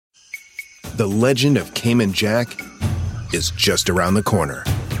the legend of Cayman Jack is just around the corner.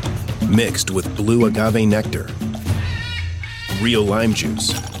 Mixed with blue agave nectar, real lime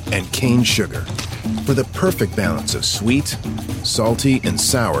juice, and cane sugar for the perfect balance of sweet, salty, and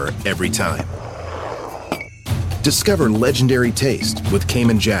sour every time. Discover legendary taste with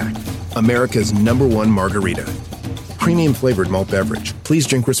Cayman Jack, America's #1 margarita. Premium flavored malt beverage. Please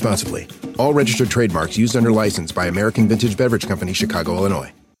drink responsibly. All registered trademarks used under license by American Vintage Beverage Company, Chicago,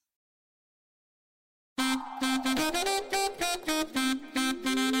 Illinois.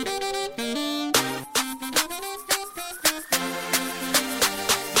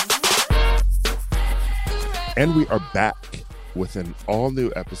 And we are back with an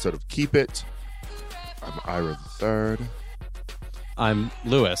all-new episode of Keep It. I'm Ira the Third. I'm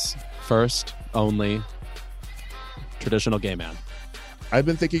Lewis, first, only, traditional gay man. I've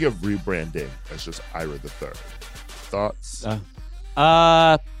been thinking of rebranding as just Ira the Third. Thoughts?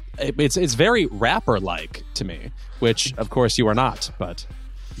 It's very rapper-like to me, which, of course, you are not, but...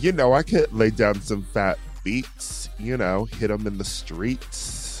 You know, I could lay down some fat beats, you know, hit them in the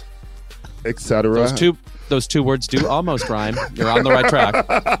streets, etc. Those two words do almost rhyme. You're on the right track.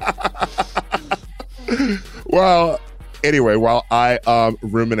 Well, anyway, while I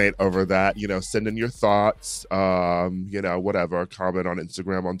ruminate over that, you know, send in your thoughts, you know, whatever, comment on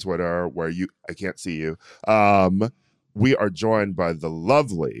Instagram, on Twitter, where I can't see you. We are joined by the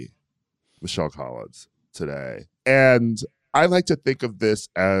lovely Michelle Collins today. And I like to think of this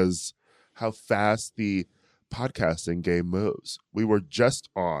as how fast the podcasting game moves. We were just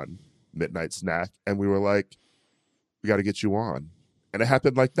on Midnight Snack, and we were like, we got to get you on. And it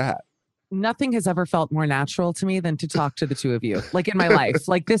happened like that. Nothing has ever felt more natural to me than to talk to the two of you, like in my life.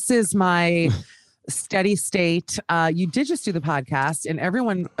 Like, this is my steady state. You did just do the podcast, and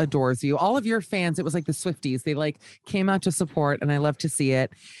everyone adores you. All of your fans, it was like the Swifties. They like came out to support, and I love to see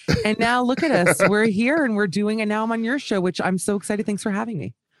it. And now look at us. We're here and we're doing, and now I'm on your show, which I'm so excited. Thanks for having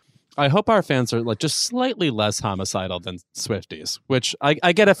me. I hope our fans are like just slightly less homicidal than Swifties, which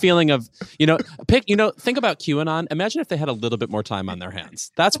I get a feeling of, think about QAnon. Imagine if they had a little bit more time on their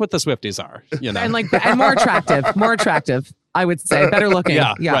hands. That's what the Swifties are, you know. And more attractive, I would say. Better looking.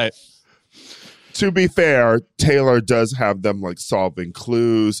 Yeah, right. To be fair, Taylor does have them like solving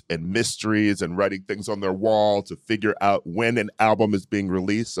clues and mysteries and writing things on their wall to figure out when an album is being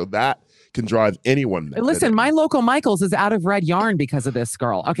released. So that can drive anyone. Listen, my local Michaels is out of red yarn because of this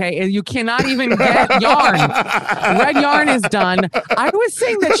girl. Okay, you cannot even get yarn. Red yarn is done. I was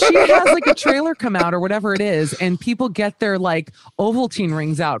saying that she has like a trailer come out or whatever it is, and people get their like Ovaltine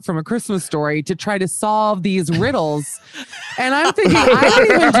rings out from A Christmas Story to try to solve these riddles. And I'm thinking, I don't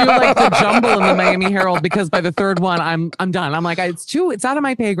even do like the jumble in the Miami Herald because by the third one, I'm done. I'm like, it's out of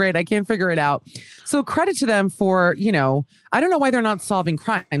my pay grade. I can't figure it out. So credit to them for, I don't know why they're not solving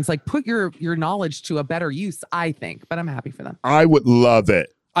crimes. Like, put your knowledge to a better use, I think. But I'm happy for them. I would love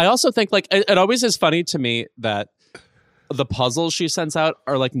it. I also think like it always is funny to me that the puzzles she sends out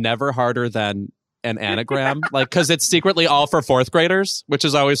are like never harder than an anagram, like because it's secretly all for fourth graders, which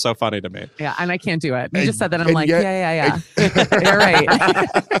is always so funny to me. Yeah, and I can't do it. You just said that, and I'm like, yeah. You're right.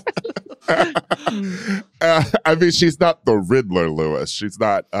 I mean, she's not the Riddler, Lewis. She's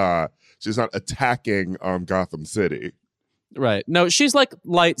not attacking Gotham City. Right. No, she's like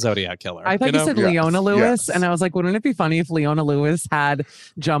light Zodiac killer. I thought you said Leona Lewis, yes. And I was like, wouldn't it be funny if Leona Lewis had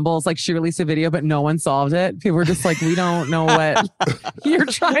jumbles? Like, she released a video, but no one solved it. People were just like, we don't know what you're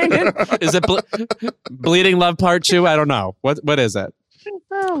trying to... Is it Bleeding Love Part 2? I don't know. What is it?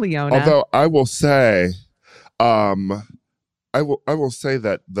 Oh, Leona. Although I will say, I will say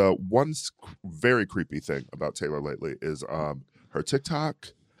that the one very creepy thing about Taylor lately is her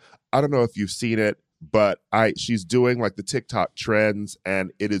TikTok. I don't know if you've seen it, but she's doing like the TikTok trends,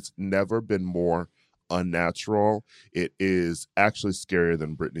 and it has never been more unnatural. It is actually scarier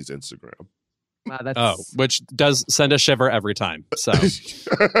than Britney's Instagram. Wow, which does send a shiver every time. So,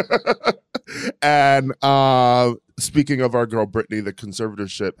 and speaking of our girl Britney, the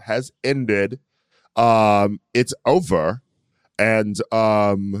conservatorship has ended. It's over, and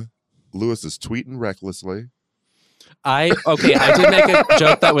Lewis is tweeting recklessly. I did make a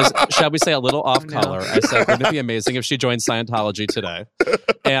joke that was, shall we say, a little off color. I said, wouldn't it be amazing if she joined Scientology today?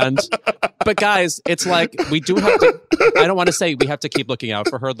 But guys, it's like, we do have to, I don't want to say we have to keep looking out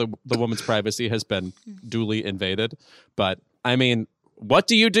for her. The woman's privacy has been duly invaded. But I mean, what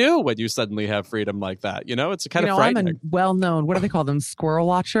do you do when you suddenly have freedom like that? It's kind of frightening. I'm a well-known, what do they call them? Squirrel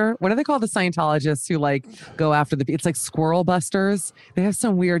watcher? What do they call the Scientologists who like go after it's like squirrel busters? They have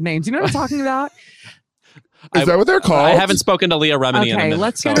some weird names. You know what I'm talking about? Is that what they're called? I haven't spoken to Leah Remini in a minute. Okay,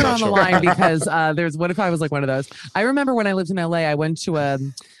 let's get her on the line because what if I was like one of those? I remember when I lived in LA, I went to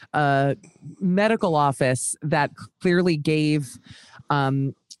a medical office that clearly gave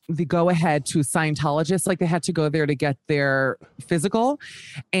the go-ahead to Scientologists. Like they had to go there to get their physical.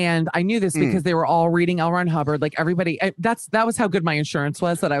 And I knew this because they were all reading L. Ron Hubbard. Like everybody, that was how good my insurance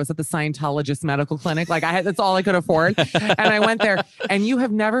was, that I was at the Scientologist medical clinic. Like that's all I could afford. And I went there, and you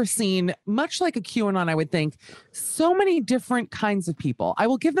have never seen, much like a QAnon, I would think, so many different kinds of people. I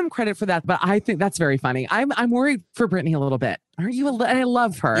will give them credit for that, but I think that's very funny. I'm worried for Britney a little bit. Aren't you? I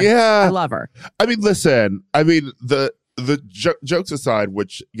love her. Yeah. I love her. I mean, listen, the jokes aside,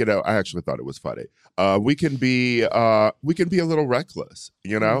 which, you know, I actually thought it was funny. We can be a little reckless,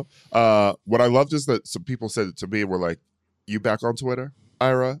 you know? What I loved is that some people said it to me and were like, "You back on Twitter,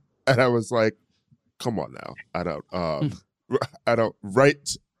 Ira?" And I was like, come on now. I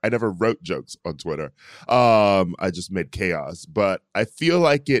never wrote jokes on Twitter. I just made chaos. But I feel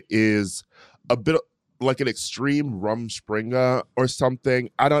like it is a bit like an extreme Rumspringa or something.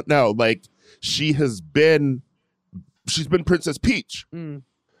 I don't know. Like she's been Princess Peach.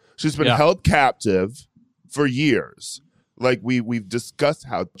 She's been held captive for years. Like we've discussed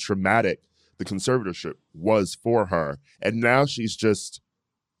how traumatic the conservatorship was for her, and now she's just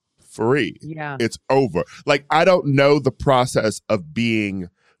free. Yeah, it's over. Like I don't know the process of being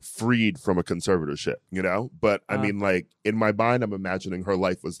freed from a conservatorship, you know. But I mean, like in my mind, I'm imagining her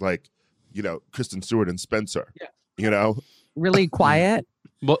life was like, you know, Kristen Stewart and Spencer. Yeah. You know, really quiet.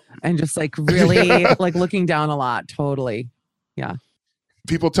 And just like really like looking down a lot. Totally. Yeah.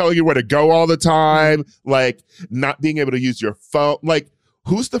 People telling you where to go all the time, like not being able to use your phone. Like,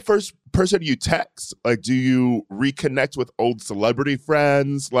 who's the first person you text? Like, do you reconnect with old celebrity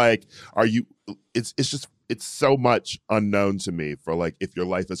friends? Like, it's so much unknown to me for like, if your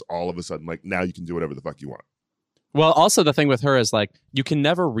life is all of a sudden like now you can do whatever the fuck you want. Well, also the thing with her is like you can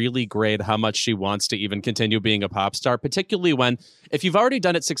never really grade how much she wants to even continue being a pop star, particularly when if you've already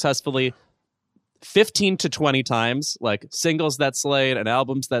done it successfully 15 to 20 times, like singles that slayed and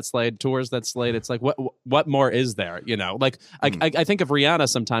albums that slayed, tours that slayed. It's like what more is there? You know, like I think of Rihanna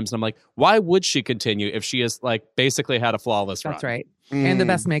sometimes and I'm like, why would she continue if she has like basically had a flawless run? That's right. And the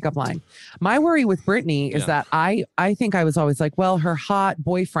best makeup line. My worry with Britney is that I think I was always like, well, her hot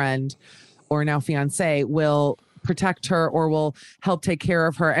boyfriend or now fiance will protect her or will help take care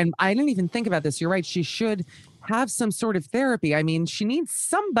of her. And I didn't even think about this. You're right. She should have some sort of therapy. I mean, she needs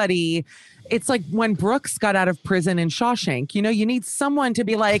somebody. It's like when Brooks got out of prison in Shawshank, you know, you need someone to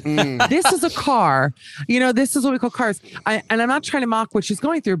be like, this is a car, you know, this is what we call cars. And I'm not trying to mock what she's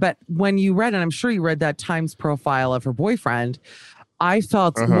going through, but when you read, and I'm sure you read that Times profile of her boyfriend, I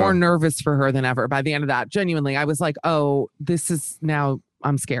felt more nervous for her than ever by the end of that. Genuinely, I was like, oh, this is now,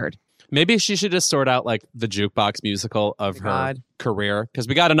 I'm scared. Maybe she should just sort out like the jukebox musical of her career, because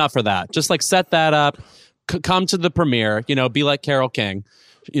we got enough for that. Just like set that up, come to the premiere, you know, be like Carole King,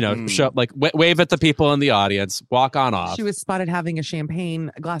 you know, show up, like wave at the people in the audience, walk on off. She was spotted having a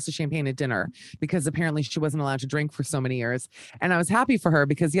glass of champagne at dinner because apparently she wasn't allowed to drink for so many years. And I was happy for her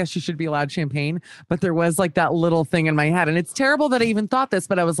because yes, she should be allowed champagne, but there was like that little thing in my head. And it's terrible that I even thought this,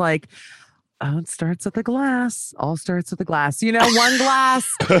 but I was like, oh, it starts with the glass. All starts with the glass. You know, one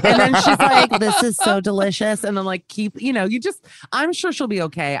glass. And then she's like, this is so delicious. And then like I'm sure she'll be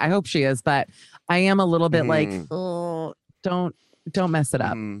okay. I hope she is. But I am a little bit like, oh, don't mess it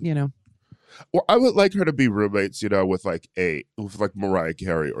up, you know? Well, I would like her to be roommates, you know, with like Mariah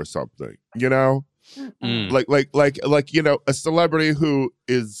Carey or something, you know? Like, you know, a celebrity who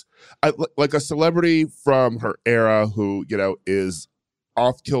is like a celebrity from her era who, you know, is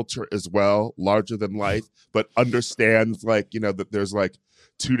off kilter as well, larger than life, but understands like, you know, that there's like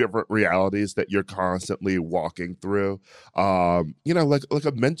two different realities that you're constantly walking through. You know, like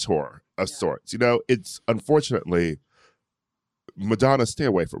a mentor of sorts. You know, it's unfortunately Madonna, stay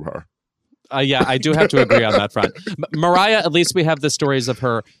away from her. Yeah, I do have to agree on that front. Mariah, at least we have the stories of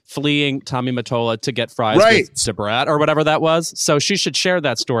her fleeing Tommy Mottola to get fries with Debrat or whatever that was. So she should share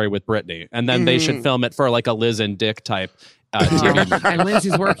that story with Britney, and then they should film it for like a Liz and Dick type. And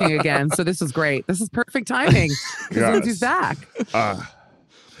Lindsay's working again, so this is great. This is perfect timing because Lindsay's back.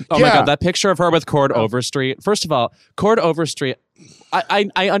 Oh my God, that picture of her with Cord Overstreet. First of all, Cord Overstreet,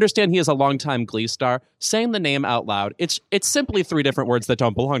 I understand he is a longtime Glee star. Saying the name out loud, it's simply three different words that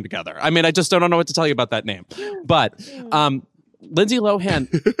don't belong together. I mean, I just don't know what to tell you about that name. But Lindsay Lohan,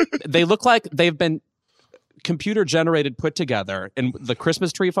 they look like they've been computer generated, put together in the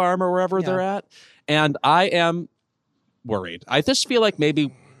Christmas tree farm or wherever they're at. And I am worried. I just feel like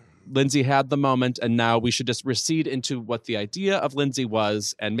maybe Lindsay had the moment, and now we should just recede into what the idea of Lindsay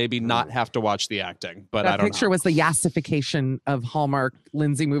was, and maybe not have to watch the acting. But I that don't picture know. was the yassification of Hallmark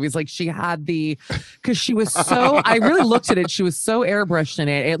Lindsay movies. Like she had because she was so. I really looked at it. She was so airbrushed in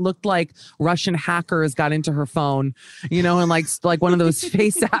it. It looked like Russian hackers got into her phone, and like one of those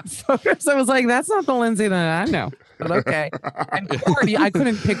face app photos. I was like, that's not the Lindsay that I know. But okay. And Cord, I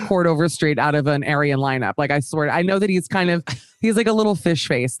couldn't pick Cord Overstreet out of an Aryan lineup. Like I swear, I know that he's like a little fish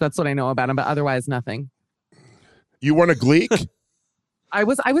face. That's what I know about him, but otherwise nothing. You weren't a Gleek? I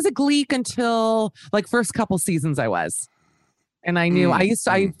was a Gleek until like first couple seasons I was. And I knew I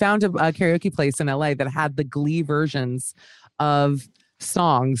found a karaoke place in LA that had the Glee versions of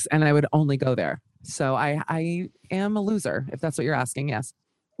songs, and I would only go there. So I am a loser, if that's what you're asking. Yes.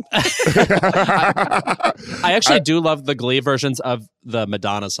 I actually do love the Glee versions of the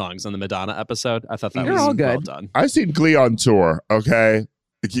Madonna songs in the Madonna episode. I thought that They're was all good. well done. I've seen Glee on tour, okay?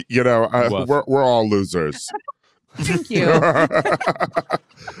 We're all losers. Thank you.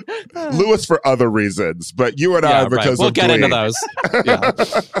 Lewis for other reasons, but you and I because we'll of get Glee. into those. Yeah.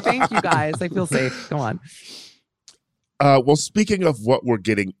 Thank you guys. I feel safe. Go on. Well, speaking of what we're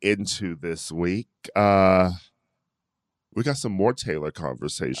getting into this week, we got some more Taylor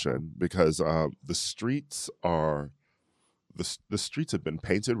conversation because the streets have been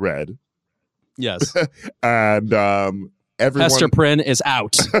painted red. Yes. And everyone Hester Prynne is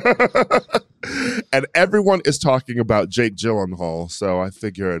out. and everyone is talking about Jake Gyllenhaal, so I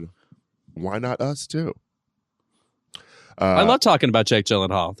figured, why not us too? I love talking about Jake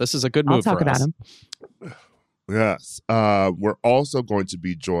Gyllenhaal. This is a good move I'll talk for about us. him. Yes. We're also going to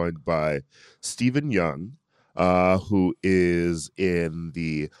be joined by Stephen Young, who is in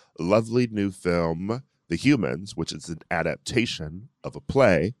the lovely new film The Humans, which is an adaptation of a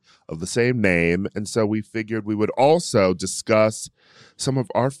play of the same name. And so we figured we would also discuss some of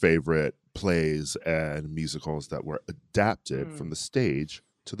our favorite plays and musicals that were adapted from the stage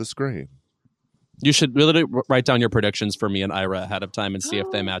to the screen. You should really write down your predictions for me and Ira ahead of time and see if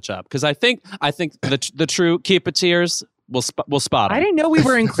they match up. Because I think the true Keepateers will spot them. I didn't know we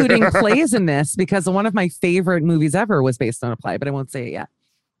were including plays in this because one of my favorite movies ever was based on a play, but I won't say it yet.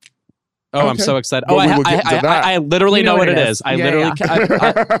 Oh, Okay. I'm so excited. Well, Oh, we will get into that. I literally know what it is. I Yeah, literally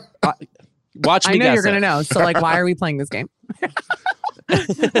watch me I know guess you're going to it. know. So, like, why are we playing this game?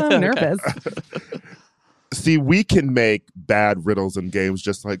 I'm nervous. See, we can make bad riddles and games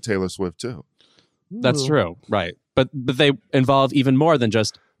just like Taylor Swift, too. That's Ooh. true, right? But they involve even more than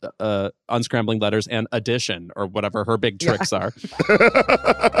just unscrambling letters and addition or whatever her big tricks are.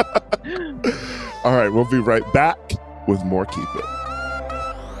 All right, we'll be right back with more Keep It.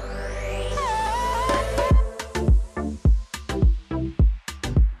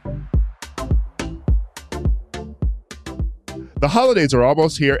 The holidays are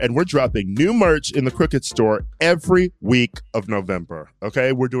almost here, and we're dropping new merch in the Crooked store every week of November.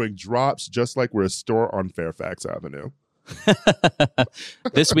 Okay, we're doing drops just like we're a store on Fairfax Avenue.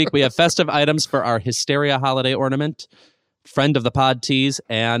 This week we have festive items for our Hysteria holiday ornament, friend of the pod tees,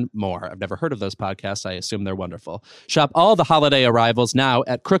 and more. I've never heard of those podcasts. I assume they're wonderful. Shop all the holiday arrivals now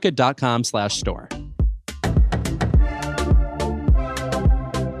at crooked.com/store.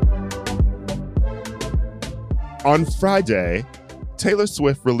 On Friday, Taylor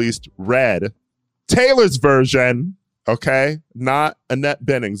Swift released Red, Taylor's version, okay? Not Annette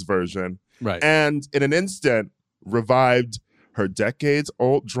Bening's version. Right. And in an instant, revived her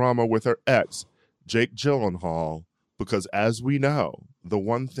decades-old drama with her ex, Jake Gyllenhaal, because as we know, the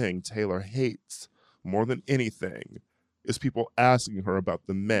one thing Taylor hates more than anything is people asking her about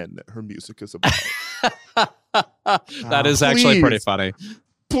the men that her music is about. That is actually pretty Please. funny.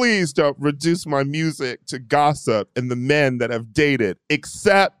 Please don't reduce my music to gossip and the men that I've dated,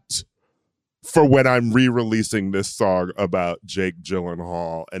 except for when I'm re-releasing this song about Jake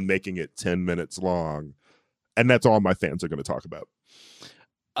Gyllenhaal and making it 10 minutes long. And that's all my fans are going to talk about.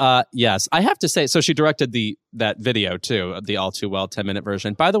 Yes, I have to say, so she directed that video too, the All Too Well 10-minute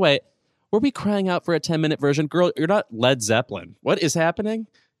version. By the way, were we crying out for a 10-minute version? Girl, you're not Led Zeppelin. What is happening?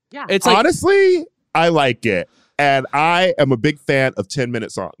 Yeah. It's like, Honestly, I like it. And I am a big fan of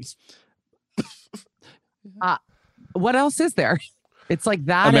 10-minute songs. What else is there? It's like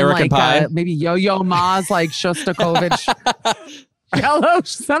that American and Pie. like maybe Yo-Yo Ma's like Shostakovich. Yellow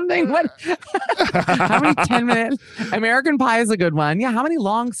something. What? How many 10-minute? American Pie is a good one. Yeah. How many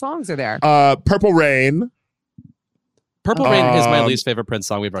long songs are there? Purple Rain. Purple Rain is my least favorite Prince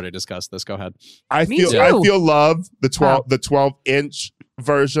song. We've already discussed this. Go ahead. I Me feel too. I feel love, the 12 Wow. the 12-inch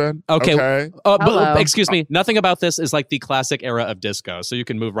version. Okay. Hello. Excuse me. Nothing about this is like the classic era of disco, so you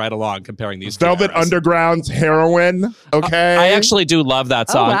can move right along comparing these two Velvet eras. Underground's Heroin. Okay. I actually do love that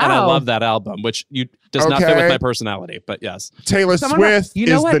song, and I wow. love that album, which does not fit with my personality, but yes. Taylor Swift you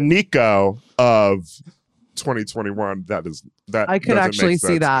know is what? the Nico of 2021. That I could doesn't actually make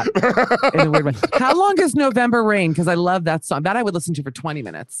see sense. that in a weird way. How long is November Rain? Because I love that song. That I would listen to for 20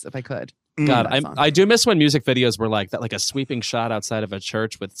 minutes if I could. God, that song. I do miss when music videos were like that, like a sweeping shot outside of a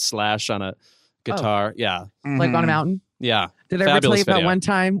church with Slash on a guitar. Yeah. Like on a mountain. Yeah. Did I ever tell Fabulous you about video. one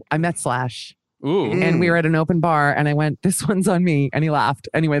time I met Slash Ooh. and we were at an open bar and I went, "This one's on me," and he laughed.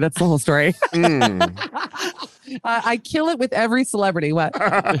 Anyway, that's the whole story. I kill it with every celebrity. What?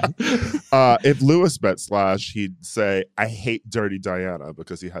 If Lewis met Slash, he'd say, "I hate Dirty Diana"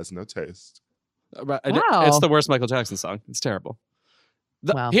 because he has no taste. Right. Wow. It's the worst Michael Jackson song. It's terrible.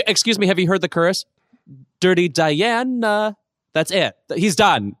 Wow. Excuse me, have you heard the chorus? Dirty Diana. That's it. He's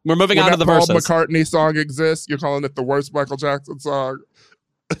done. We're moving When on to that the Paul verses. McCartney song exists, you're calling it the worst Michael Jackson song.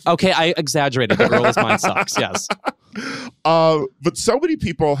 Okay, I exaggerated. The girl is mine sucks. Yes. But so many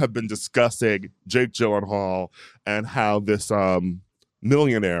people have been discussing Jake Gyllenhaal and how this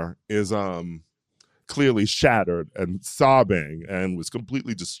millionaire is clearly shattered and sobbing and was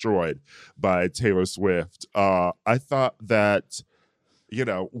completely destroyed by Taylor Swift. I thought that,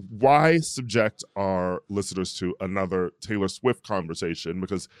 why subject our listeners to another Taylor Swift conversation?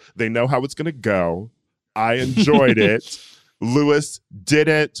 Because they know how it's going to go. I enjoyed it. Lewis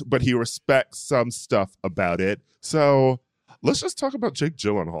didn't, but he respects some stuff about it. So let's just talk about Jake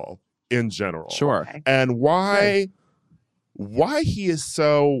Gyllenhaal in general. Sure. Okay. And why he is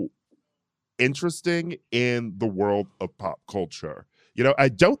so interesting in the world of pop culture. I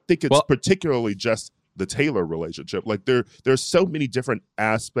don't think it's particularly just the Taylor relationship. Like there's so many different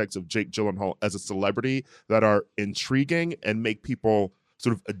aspects of Jake Gyllenhaal as a celebrity that are intriguing and make people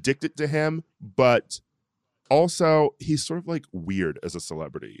sort of addicted to him, but also he's sort of like weird as a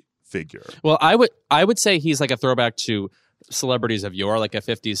celebrity figure. Well, I would say he's like a throwback to celebrities of yore, like a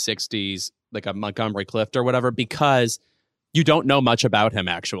 50s, 60s, like a Montgomery Clift or whatever, because you don't know much about him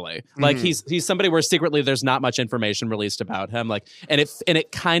actually. Like he's somebody where secretly there's not much information released about him. Like, and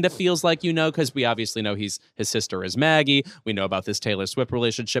it kind of feels like, because we obviously know his sister is Maggie. We know about this Taylor Swift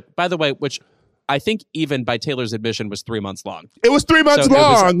relationship, by the way, which I think even by Taylor's admission was 3 months long. It was 3 months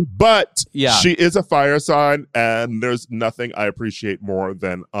long, but yeah. She is a fire sign, and there's nothing I appreciate more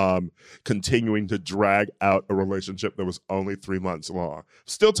than continuing to drag out a relationship that was only 3 months long.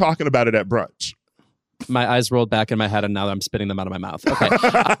 Still talking about it at brunch. My eyes rolled back in my head, and now I'm spitting them out of my mouth. Okay.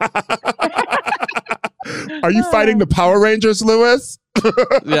 Are you fighting the Power Rangers, Lewis?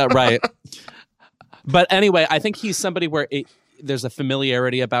 Yeah, right. But anyway, I think he's somebody where there's a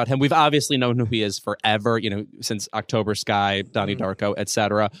familiarity about him. We've obviously known who he is forever, since October Sky, Donnie Darko,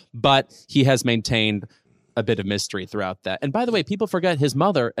 etc. But he has maintained a bit of mystery throughout that. And by the way, people forget his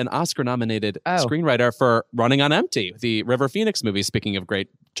mother, an Oscar-nominated screenwriter for Running on Empty, the River Phoenix movie, speaking of great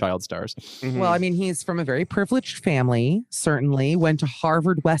child stars. Mm-hmm. Well, I mean, he's from a very privileged family, certainly. Went to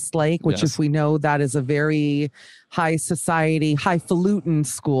Harvard Westlake, which if we know that is a very high society, highfalutin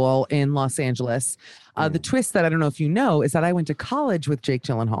school in Los Angeles. The twist that I don't know if you know is that I went to college with Jake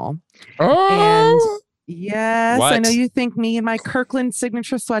Gyllenhaal. Oh! And yes, What? I know you think me and my Kirkland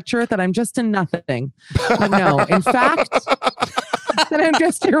signature sweatshirt that I'm just a nothing. But no, in fact, that I'm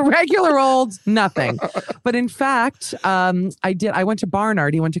just a regular old nothing. But in fact, I went to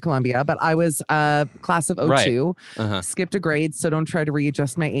Barnard. He went to Columbia, but I was class of 02, skipped a grade. So don't try to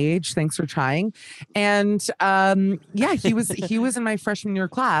readjust my age. Thanks for trying. And he was in my freshman year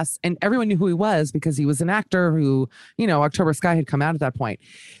class, and everyone knew who he was because he was an actor who, October Sky had come out at that point.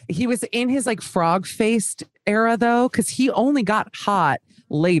 He was in his like frog-faced era though, because he only got hot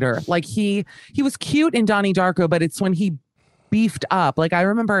later. Like he was cute in Donnie Darko, but it's when he beefed up. Like I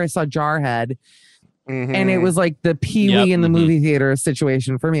remember I saw Jarhead and it was like the Pee-wee in the movie theater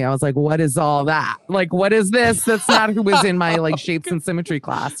situation for me. I was like, what is all that? Like, what is this? That's not who was in my like shapes and symmetry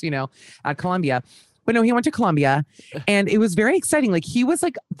class, at Columbia. But no, he went to Columbia and it was very exciting. Like he was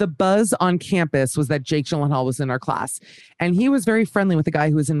like the buzz on campus was that Jake Gyllenhaal was in our class. And he was very friendly with the guy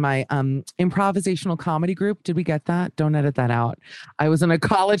who was in my improvisational comedy group. Did we get that? Don't edit that out. I was in a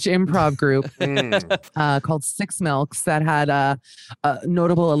college improv group called Six Milks that had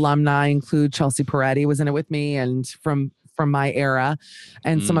notable alumni include Chelsea Peretti was in it with me and from my era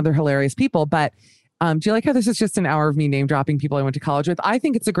and some other hilarious people. But do you like how this is just an hour of me name dropping people I went to college with? I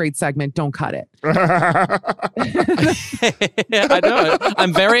think it's a great segment. Don't cut it. Yeah, I know.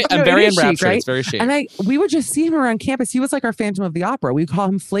 I'm very enraptured. Chic, right? It's very chic. And we would just see him around campus. He was like our Phantom of the Opera. We call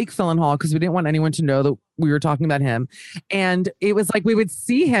him Flake Gyllenhaal because we didn't want anyone to know that we were talking about him. And it was like we would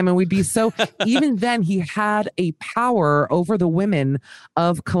see him and we'd be so, even then he had a power over the women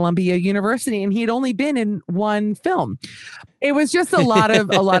of Columbia University, and he had only been in one film. It was just a lot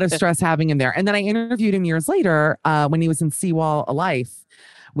of stress having him there. And then I interviewed him years later when he was in Seawall A Life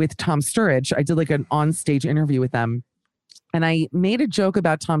with Tom Sturridge. I did like an on-stage interview with them. And I made a joke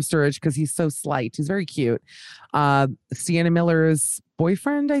about Tom Sturridge because he's so slight. He's very cute. Sienna Miller's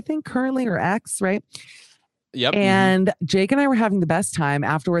boyfriend, I think, currently, or ex, right? Yep. And Jake and I were having the best time.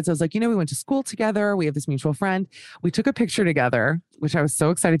 Afterwards, I was like, we went to school together. We have this mutual friend. We took a picture together, which I was so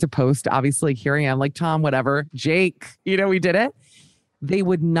excited to post. Obviously, here I am, like, Tom, whatever. Jake, we did it. They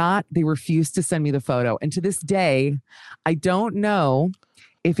refused to send me the photo. And to this day, I don't know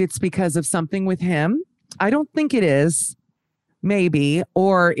if it's because of something with him. I don't think it is. Maybe,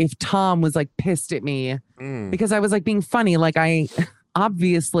 or if Tom was like pissed at me because I was like being funny, like I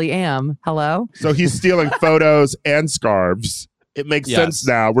obviously am. Hello? So he's stealing photos and scarves. It makes sense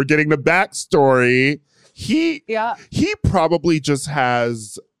now. We're getting the backstory. He probably just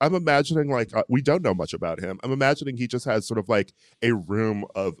has, I'm imagining like, we don't know much about him. I'm imagining he just has sort of like a room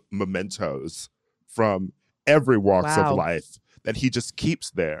of mementos from every walks of life that he just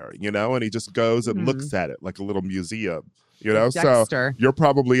keeps there, and he just goes and looks at it like a little museum. Dexter. So you're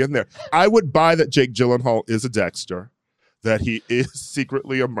probably in there. I would buy that Jake Gyllenhaal is a Dexter, that he is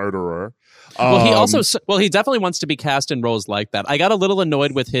secretly a murderer. Well, he definitely wants to be cast in roles like that. I got a little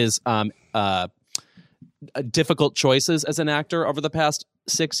annoyed with his difficult choices as an actor over the past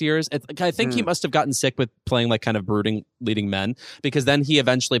 6 years. I think he must have gotten sick with playing like kind of brooding leading men, because then he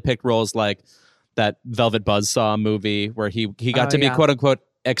eventually picked roles like that Velvet Buzzsaw movie where he got to be quote unquote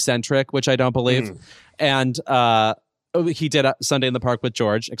eccentric, which I don't believe. And he did Sunday in the Park with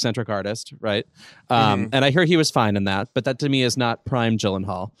George, eccentric artist, right? And I hear he was fine in that, but that to me is not prime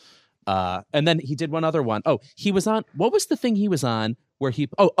Gyllenhaal. And then he did one other one. Oh, he was on, what was the thing he was on where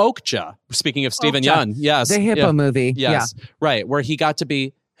Okja, speaking of Stephen Yeun. Yes. The Hippo movie. Yes. Yeah. Right. Where he got to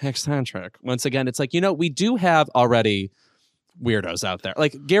be eccentric. Once again, it's like, we do have already weirdos out there.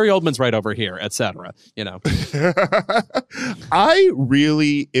 Like Gary Oldman's right over here, etc. I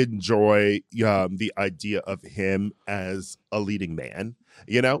really enjoy the idea of him as a leading man,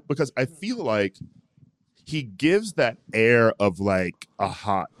 because I feel like he gives that air of like a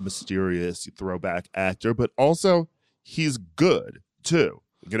hot, mysterious throwback actor, but also he's good too.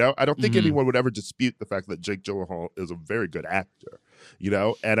 I don't think anyone would ever dispute the fact that Jake Gyllenhaal is a very good actor,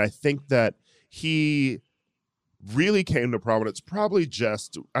 and I think that he really came to prominence probably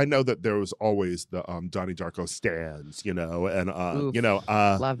just, I know that there was always the Donnie Darko stands, and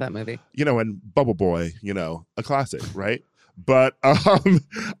love that movie, and Bubble Boy, a classic, right? But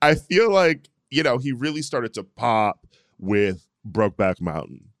I feel like he really started to pop with Brokeback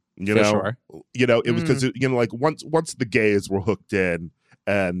Mountain, sure. It was because like once the gays were hooked in,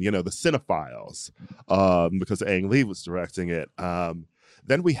 and the cinephiles, because Ang Lee was directing it,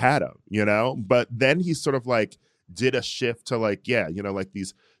 then we had him, but then he sort of like did a shift to like, like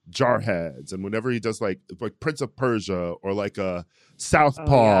these Jarheads, and whenever he does like Prince of Persia or like a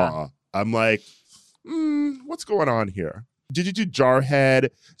Southpaw, I'm like, what's going on here? Did you do Jarhead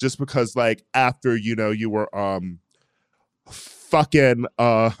just because like after you were fucking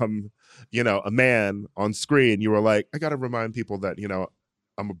a man on screen, you were like, I gotta remind people that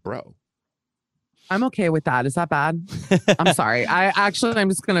I'm a bro? I'm okay with that. Is that bad? I'm sorry. I'm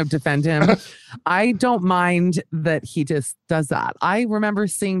just going to defend him. I don't mind that he just does that. I remember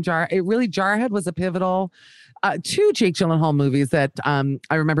seeing Jarhead was a pivotal two Jake Gyllenhaal movies that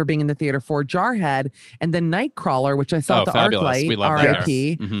I remember being in the theater for. Jarhead and then Nightcrawler, which I saw at the ArcLight,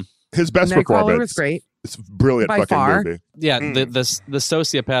 R.I.P. His best Nightcrawler performance was great. It's a brilliant By fucking far. movie. Yeah, the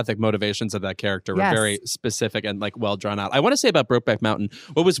sociopathic motivations of that character were very specific and like well drawn out. I want to say about Brokeback Mountain,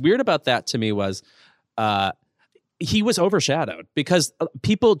 what was weird about that to me was he was overshadowed because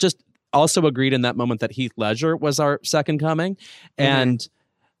people just also agreed in that moment that Heath Ledger was our second coming. And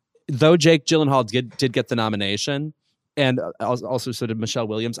though Jake Gyllenhaal did get the nomination, and also so did Michelle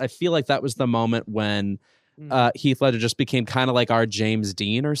Williams, I feel like that was the moment when Heath Ledger just became kind of like our James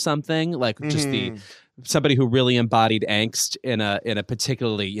Dean or something, like just somebody who really embodied angst in a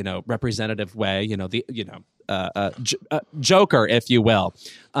particularly representative way, Joker, if you will.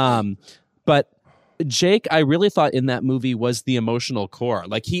 But Jake, I really thought in that movie was the emotional core.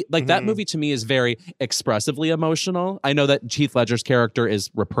 Like that movie to me is very expressively emotional. I know that Heath Ledger's character is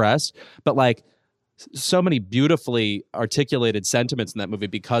repressed, but like so many beautifully articulated sentiments in that movie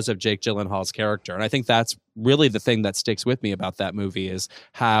because of Jake Gyllenhaal's character. And I think that's really the thing that sticks with me about that movie is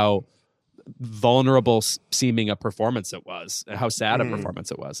how vulnerable seeming a performance it was, and how sad a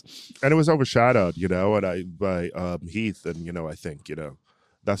performance it was. And it was overshadowed, by Heath. And, I think,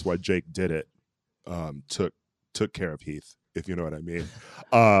 that's why Jake did it. Took care of Heath, if you know what I mean.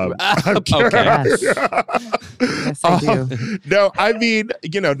 Okay. Yes, I do. No, I mean,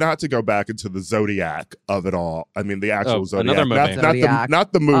 not to go back into the Zodiac of it all. I mean, the actual Zodiac. Another movie.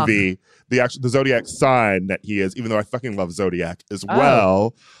 Not the movie, the Zodiac sign that he is, even though I fucking love Zodiac as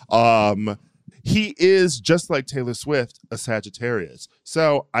well. He is, just like Taylor Swift, a Sagittarius.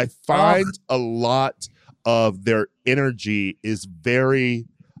 So I find a lot of their energy is very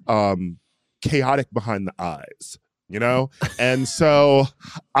chaotic behind the eyes, And so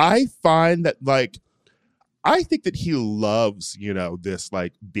I find that, I think that he loves, this,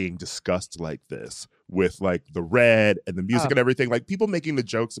 being discussed like this with, the red and the music and everything. People making the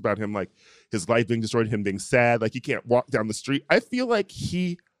jokes about him, his life being destroyed, him being sad, he can't walk down the street. I feel like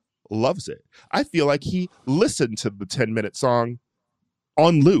he loves it. I feel like he listened to the 10-minute song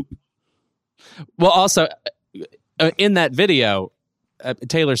on loop. Well, also, in that video,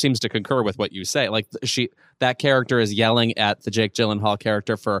 Taylor seems to concur with what you say. That character is yelling at the Jake Gyllenhaal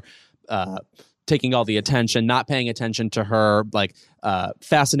character for taking all the attention, not paying attention to her,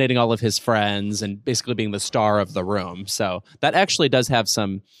 fascinating all of his friends, and basically being the star of the room. So that actually does have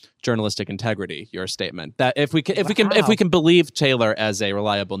some journalistic integrity. Your statement that if we can believe Taylor as a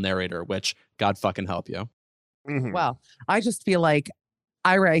reliable narrator, which God fucking help you. Mm-hmm. Well, I just feel like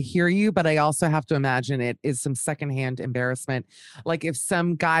Ira, I hear you, but I also have to imagine it is some secondhand embarrassment. If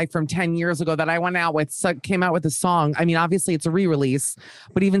some guy from 10 years ago that I went out with came out with a song, I mean, obviously it's a re-release,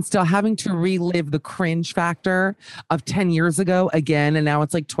 but even still having to relive the cringe factor of 10 years ago again, and now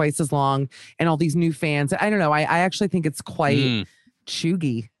it's twice as long and all these new fans. I don't know. I actually think it's quite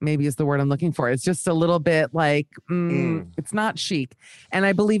chuggy, maybe is the word I'm looking for. It's just a little bit it's not chic. And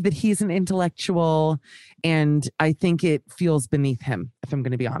I believe that he's an intellectual, and I think it feels beneath him, if I'm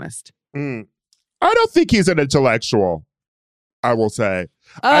going to be honest. I don't think he's an intellectual, I will say.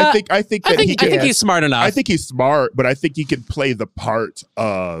 I think he's smart enough. I think he's smart, but I think he can play the part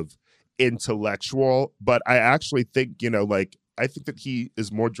of intellectual. But I actually think, I think that he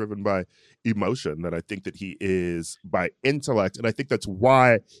is more driven by emotion than I think that he is by intellect. And I think that's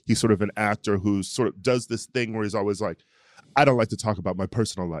why he's sort of an actor who sort of does this thing where he's always I don't like to talk about my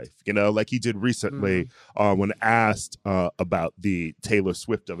personal life, like he did recently when asked about the Taylor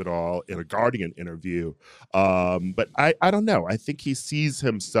Swift of it all in a Guardian interview. But I don't know. I think he sees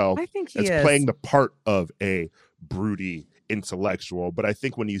himself as playing the part of a broody intellectual. But I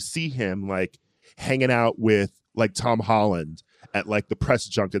think when you see him hanging out with Tom Holland at the press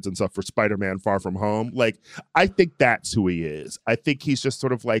junkets and stuff for Spider-Man Far From Home, I think that's who he is. I think he's just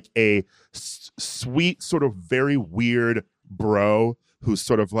sort of a sweet, sort of very weird bro who's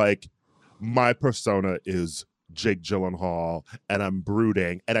sort of my persona is Jake Gyllenhaal and I'm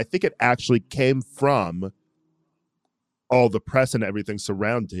brooding. And I think it actually came from all the press and everything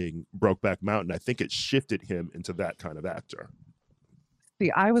surrounding Brokeback Mountain. I think it shifted him into that kind of actor. See,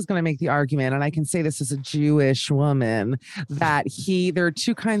 I was going to make the argument, and I can say this as a Jewish woman, that there are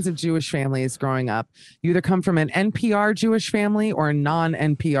two kinds of Jewish families growing up. You either come from an NPR Jewish family or a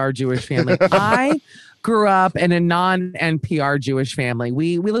non-NPR Jewish family. I grew up in a non-NPR Jewish family.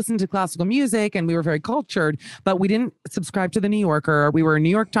 We listened to classical music and we were very cultured, but we didn't subscribe to the New Yorker. We were a New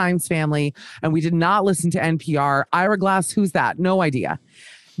York Times family, and we did not listen to NPR. Ira Glass, who's that? No idea.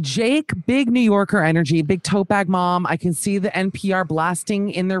 Jake, big New Yorker energy, big tote bag mom. I can see the NPR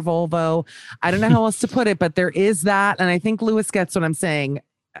blasting in their Volvo. I don't know how else to put it, but there is that. And I think Lewis gets what I'm saying.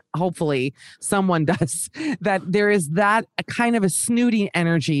 Hopefully someone does. That there is that kind of a snooty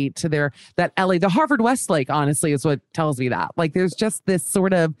energy to that LA, the Harvard Westlake, honestly, is what tells me that. There's just this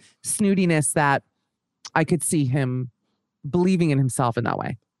sort of snootiness that I could see him believing in himself in that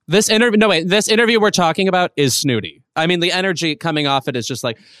way. This interview we're talking about is snooty. I mean, the energy coming off it is just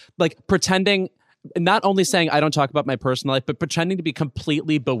like pretending, not only saying I don't talk about my personal life, but pretending to be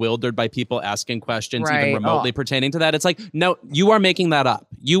completely bewildered by people asking questions, even remotely pertaining to that. It's no, you are making that up.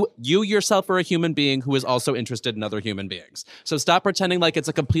 You yourself are a human being who is also interested in other human beings. So stop pretending like it's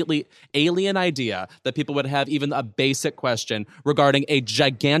a completely alien idea that people would have even a basic question regarding a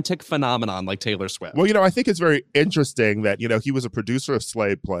gigantic phenomenon like Taylor Swift. Well, I think it's very interesting that, he was a producer of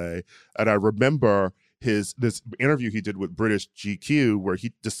Slave Play. And I remember this interview he did with British GQ where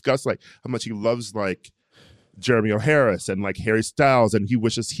he discussed how much he loves Jeremy O'Harris and Harry Styles, and he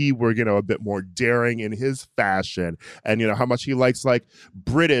wishes he were a bit more daring in his fashion, and how much he likes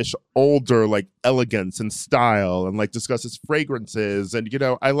British older elegance and style, and discusses fragrances, and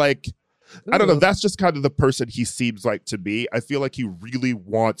I don't know. Ooh. That's just kind of the person he seems like to be. I feel like he really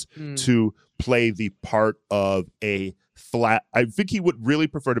wants to play the part of a flat. I think he would really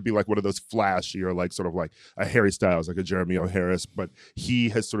prefer to be like one of those flashy or like sort of like a Harry Styles, like a Jeremy O'Harris. But he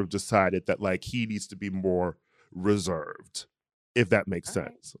has sort of decided that like he needs to be more reserved, if that makes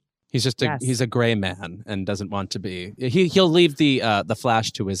sense. He's just Yes. he's a gray man and doesn't want to be. He'll leave the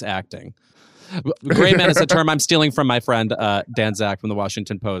flash to his acting. Gray man is a term I'm stealing from my friend Dan Zach from the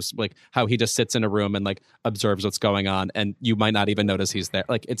Washington Post. Like how he just sits in a room and like observes what's going on, and you might not even notice he's there.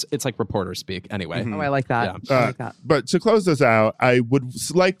 Like it's like reporter speak. Anyway, Oh, I like that. Yeah. I like that. But to close this out, I would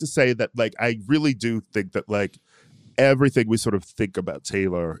like to say that like I really do think that like everything we sort of think about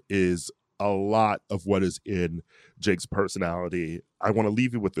Taylor is a lot of what is in Jake's personality. I want to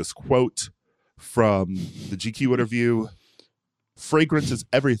leave you with this quote from the GQ interview. Fragrance is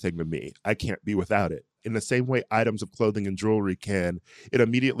everything to me. I can't be without it. In the same way items of clothing and jewelry can, it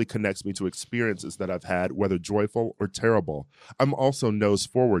immediately connects me to experiences that I've had, whether joyful or terrible. I'm also nose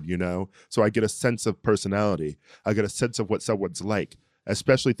forward, you know, so I get a sense of personality. I get a sense of what someone's like. I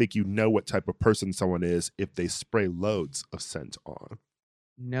especially think you know what type of person someone is if they spray loads of scent on.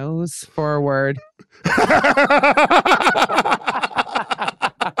 Nose forward.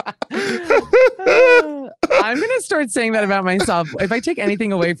 I'm going to start saying that about myself. If I take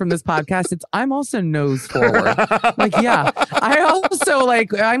anything away from this podcast, it's I'm also nose forward. Like, yeah, I also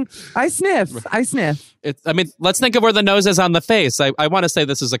like, I sniff. I mean, let's think of where the nose is on the face. I want to say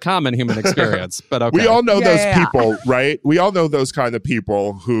this is a common human experience, but okay. We all know those Yeah. people, right? We all know those kind of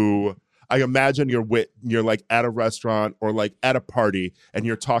people who I imagine you're like at a restaurant or like at a party and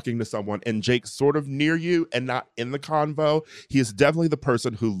you're talking to someone and Jake's sort of near you and not in the convo. He is definitely the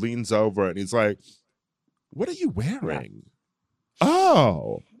person who leans over and he's like, what are you wearing? Yeah.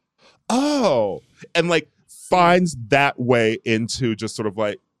 Oh. And like finds that way into just sort of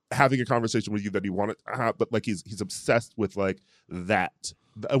like having a conversation with you that he wanted to have, but like he's obsessed with like that.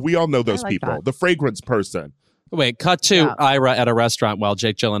 We all know those like people. that. The fragrance person. Wait, cut to Ira at a restaurant while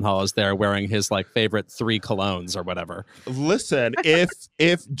Jake Gyllenhaal is there wearing his like favorite 3 colognes or whatever. Listen, if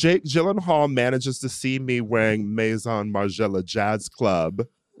Jake Gyllenhaal manages to see me wearing Maison Margiela Jazz Club,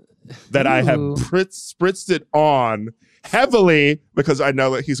 that I have Ooh. spritzed it on heavily because I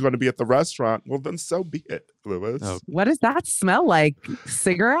know that he's going to be at the restaurant, well, then so be it, Lewis. Oh. What does that smell like?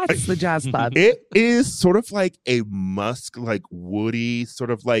 Cigarettes? The Jazz Club. It is sort of like a musk, like woody sort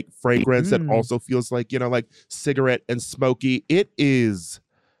of like fragrance that also feels like, you know, like cigarette and smoky. It's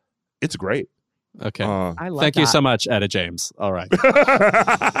great. Okay. I love Thank you that. so much, Etta James. All right.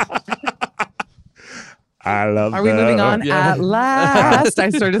 I love Are we moving on? Yeah. At last,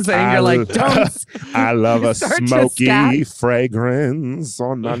 I started saying, you're like, don't. I love a Start to smoky scat. fragrance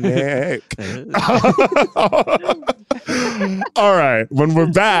on my neck. All right. When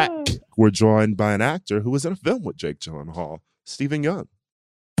we're back, we're joined by an actor who was in a film with Jake Gyllenhaal, Stephen Young.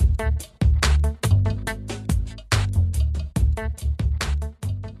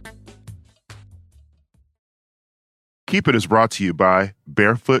 Keep It is brought to you by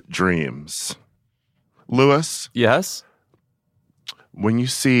Barefoot Dreams. Lewis, Yes? when you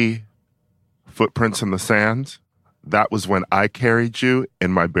see footprints in the sand, that was when I carried you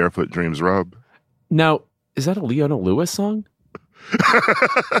in my Barefoot Dreams robe. Now, is that a Leona Lewis song?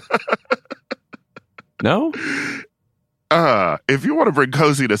 No? If you want to bring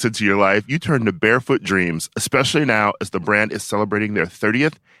coziness into your life, you turn to Barefoot Dreams, especially now as the brand is celebrating their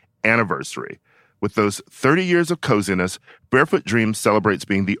 30th anniversary. With those 30 years of coziness, Barefoot Dreams celebrates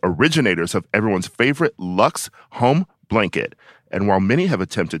being the originators of everyone's favorite luxe home blanket. And while many have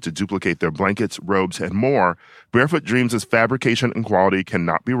attempted to duplicate their blankets, robes, and more, Barefoot Dreams' fabrication and quality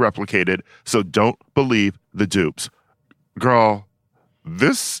cannot be replicated, so don't believe the dupes. Girl,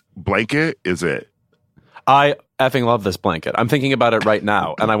 this blanket is it. I effing love this blanket. I'm thinking about it right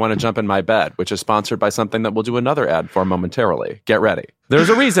now, and I want to jump in my bed, which is sponsored by something that we'll do another ad for momentarily. Get ready. There's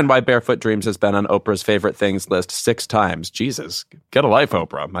a reason why Barefoot Dreams has been on Oprah's favorite things list 6 times. Jesus, get a life,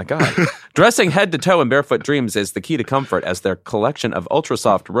 Oprah. My God. Dressing head to toe in Barefoot Dreams is the key to comfort, as their collection of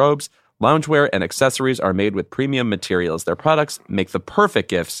ultra-soft robes, loungewear, and accessories are made with premium materials. Their products make the perfect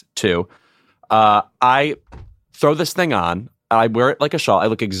gifts, too. I throw this thing on. I wear it like a shawl. I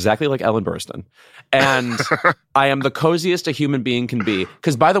look exactly like Ellen Burstyn. And I am the coziest a human being can be.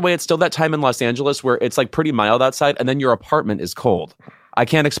 Because, by the way, it's still that time in Los Angeles where it's like pretty mild outside and then your apartment is cold. I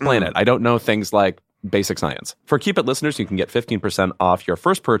can't explain it. I don't know things like basic science. For Keep It listeners, you can get 15% off your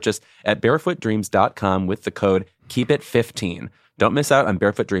first purchase at barefootdreams.com with the code KEEPIT15. Don't miss out on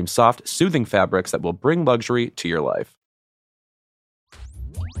Barefoot Dreams soft, soothing fabrics that will bring luxury to your life.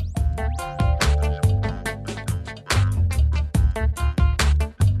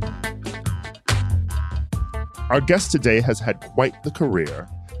 Our guest today has had quite the career.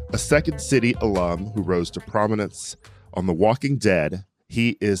 A Second City alum who rose to prominence on The Walking Dead.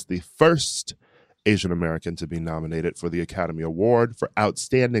 He is the first Asian American to be nominated for the Academy Award for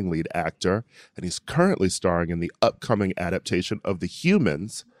Outstanding Lead Actor, and he's currently starring in the upcoming adaptation of The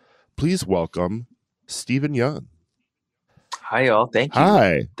Humans. Please welcome Steven Yeun. Hi, y'all. Thank you.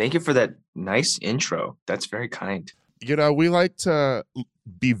 Hi. Thank you for that nice intro. That's very kind. You know, we like to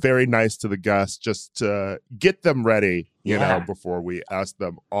be very nice to the guests just to get them ready, you know, before we ask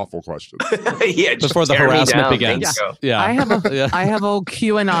them awful questions. Yeah, just before the tear me harassment down. begins. Thanks, yo. Yeah. I have a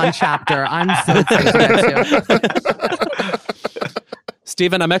QAnon chapter. I'm so excited.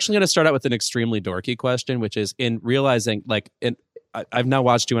 Steven, I'm actually going to start out with an extremely dorky question, which is in realizing, I've now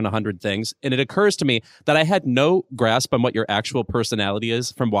watched you in 100 things, and it occurs to me that I had no grasp on what your actual personality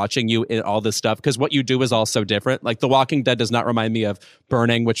is from watching you in all this stuff, because what you do is all so different. Like The Walking Dead does not remind me of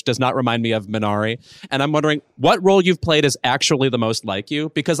Burning, which does not remind me of Minari. And I'm wondering what role you've played is actually the most like you,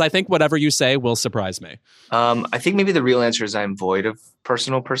 because I think whatever you say will surprise me. I think maybe the real answer is I'm void of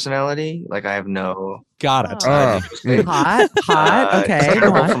personal personality. Like I have no... Got it. Hot. Okay, go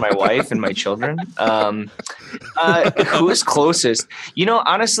for on. my wife and my children. Who is closest? You know,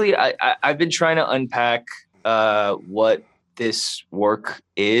 honestly, I've been trying to unpack what this work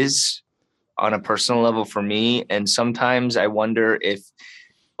is on a personal level for me, and sometimes I wonder if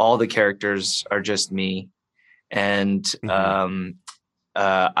all the characters are just me, and I'm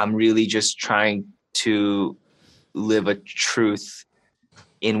really just trying to live a truth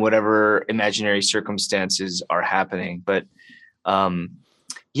in whatever imaginary circumstances are happening. But I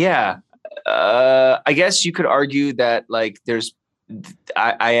guess you could argue that like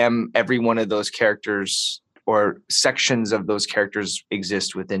I am every one of those characters, or sections of those characters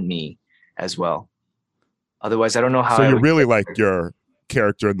exist within me as well. Otherwise, I don't know how. So you're really like your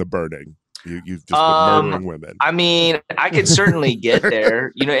character in The Burning. You've just been murdering women. I mean, I could certainly get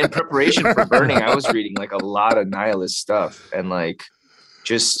there. You know, in preparation for Burning, I was reading like a lot of nihilist stuff, and like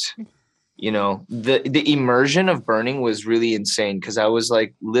just, you know, the immersion of Burning was really insane, because I was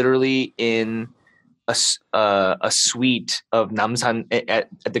like literally in a suite of Namsan at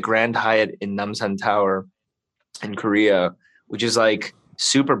the Grand Hyatt in Namsan Tower in Korea, which is like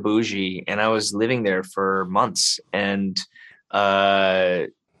super bougie, and I was living there for months. And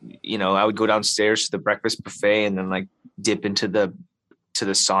you know, I would go downstairs to the breakfast buffet and then like dip into the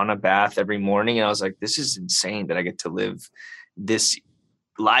sauna bath every morning, and I was like, this is insane that I get to live this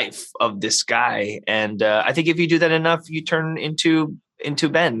life of this guy. And I think if you do that enough, you turn into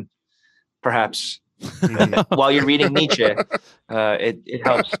Ben, perhaps. While you're reading Nietzsche, it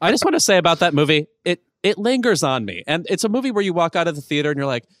helps. I just want to say about that movie, it lingers on me, and it's a movie where you walk out of the theater and you're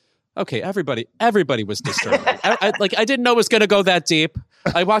like, okay, everybody was disturbed. I didn't know it was going to go that deep.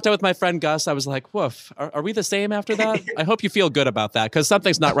 I walked out with my friend Gus. I was like, woof, are we the same after that? I hope you feel good about that, because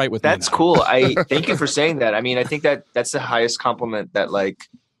something's not right with me. That's cool. I thank you for saying that. I mean, I think that's the highest compliment that like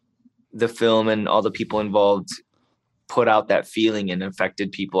the film and all the people involved put out that feeling and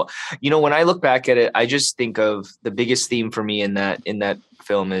affected people. You know, when I look back at it, I just think of the biggest theme for me in that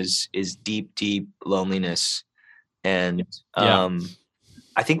film is deep, deep loneliness. And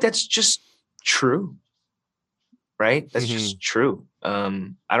I think that's just true, right? That's just true.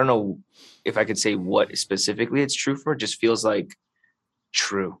 I don't know if I could say what specifically it's true for. It just feels like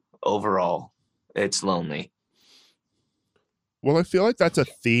true overall. It's lonely. Well, I feel like that's a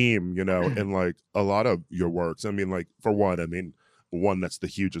theme, you know, in like a lot of your works. I mean, like for one that's the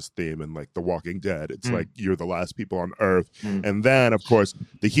hugest theme in like The Walking Dead. It's like you're the last people on Earth. And then, of course,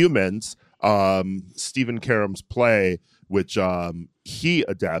 The Humans, Stephen Karam's play, which he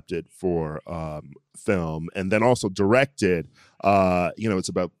adapted for film and then also directed. You know, it's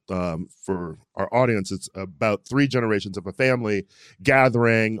about, for our audience, it's about 3 generations of a family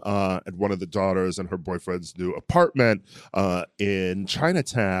gathering at one of the daughters and her boyfriend's new apartment in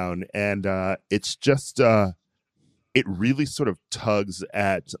Chinatown. And it's just, it really sort of tugs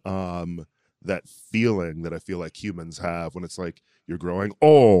at that feeling that I feel like humans have when it's like you're growing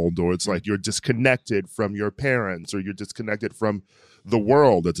old, or it's like you're disconnected from your parents, or you're disconnected from the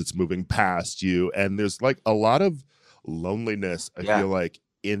world as it's moving past you. And there's like a lot of loneliness, I feel like,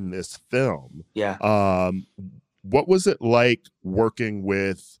 in this film. What was it like working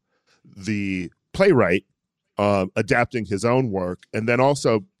with the playwright, adapting his own work, and then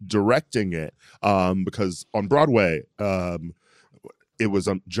also directing it? Because on Broadway, it was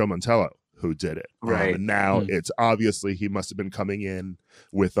Joe Mantello who did it. Right. And now it's obviously he must have been coming in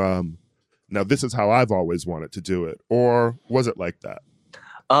with, now this is how I've always wanted to do it. Or was it like that?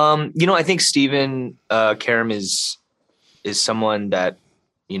 You know, I think Stephen Karam is someone that,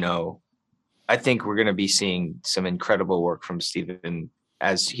 you know, I think we're going to be seeing some incredible work from Steven,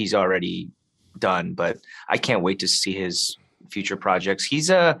 as he's already done, but I can't wait to see his future projects.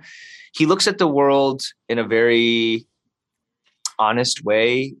 He looks at the world in a very honest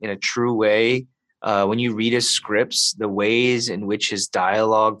way, in a true way. When you read his scripts, the ways in which his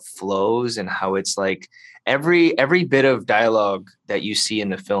dialogue flows and how it's like every bit of dialogue that you see in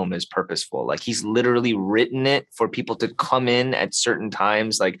the film is purposeful. Like he's literally written it for people to come in at certain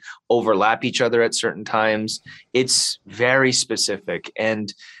times, like overlap each other at certain times. It's very specific.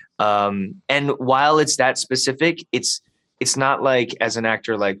 And while it's that specific, it's not like, as an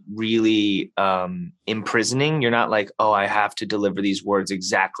actor, like really imprisoning. You're not like, oh, I have to deliver these words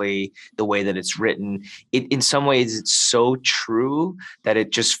exactly the way that it's written. In some ways, it's so true that it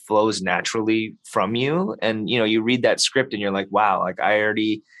just flows naturally from you. And, you know, you read that script and you're like, wow, like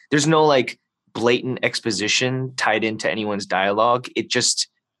there's no like blatant exposition tied into anyone's dialogue. It just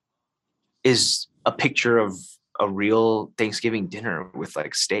is a picture of a real Thanksgiving dinner with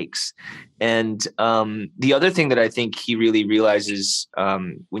like steaks. And the other thing that I think he really realizes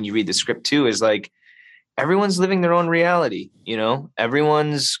when you read the script too is like everyone's living their own reality. You know,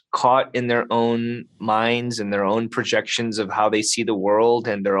 everyone's caught in their own minds and their own projections of how they see the world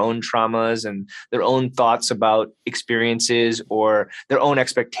and their own traumas and their own thoughts about experiences or their own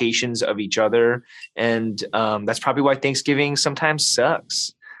expectations of each other. And that's probably why Thanksgiving sometimes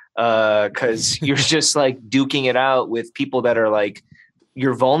sucks. Because you're just like duking it out with people that are like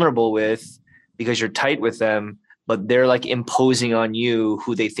you're vulnerable with because you're tight with them, but they're like imposing on you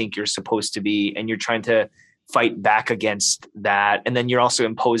who they think you're supposed to be, and you're trying to fight back against that. And then you're also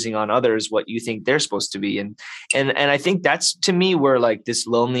imposing on others what you think they're supposed to be. And I think that's, to me, where like this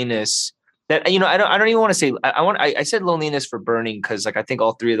loneliness that, you know, I don't even want to say I said loneliness for Burning because like I think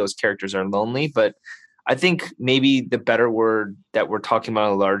all three of those characters are lonely, but I think maybe the better word that we're talking about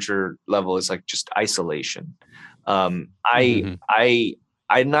on a larger level is like just isolation. I'm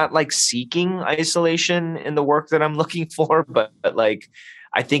not like seeking isolation in the work that I'm looking for, but like,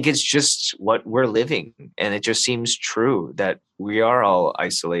 I think it's just what we're living. And it just seems true that we are all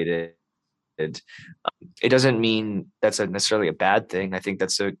isolated. It doesn't mean that's necessarily a bad thing. I think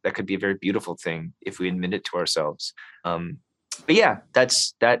that could be a very beautiful thing if we admit it to ourselves. But yeah,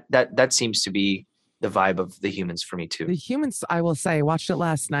 that seems to be the vibe of The Humans for me too. The Humans, I will say, I watched it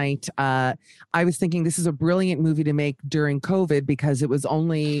last night. I was thinking this is a brilliant movie to make during COVID because it was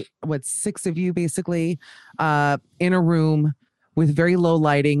only, 6 of you basically in a room with very low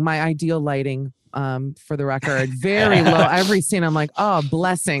lighting, my ideal lighting for the record, very low. Every scene I'm like, oh,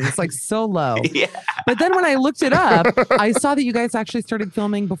 blessings, like so low. Yeah. But then when I looked it up, I saw that you guys actually started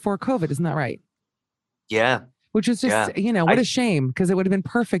filming before COVID. Isn't that right? Yeah. Which is just, what a shame, because it would have been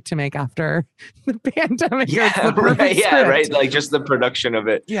perfect to make after the pandemic. Yeah, right. Yeah, right. Like just the production of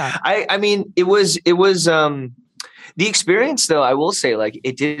it. Yeah. I mean, it was the experience though, I will say, like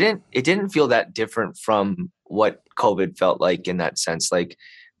it didn't feel that different from what COVID felt like in that sense. Like,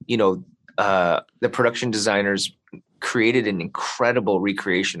 you know, the production designers created an incredible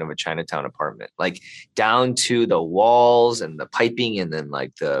recreation of a Chinatown apartment, like down to the walls and the piping and then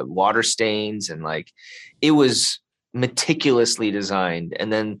like the water stains, and like it was meticulously designed.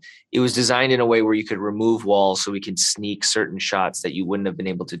 And then it was designed in a way where you could remove walls so we could sneak certain shots that you wouldn't have been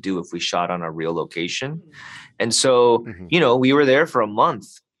able to do if we shot on a real location. And so, you know, we were there for a month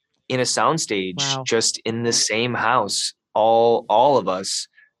in a soundstage, just in the same house, all of us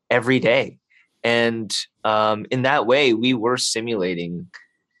every day. And in that way, we were simulating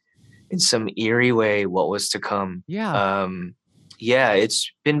in some eerie way what was to come. Yeah. Yeah,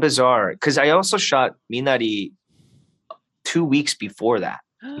 it's been bizarre because I also shot Minari 2 weeks before that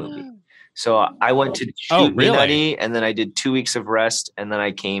movie. So I went to shoot Minari, and then I did 2 weeks of rest, and then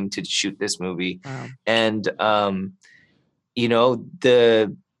I came to shoot this movie. Wow. And you know,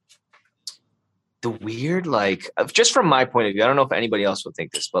 the weird, like, just from my point of view, I don't know if anybody else would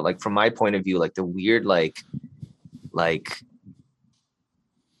think this, but like from my point of view, like the weird, like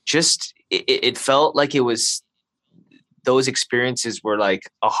just it felt like it was, those experiences were like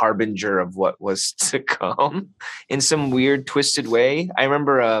a harbinger of what was to come in some weird twisted way. I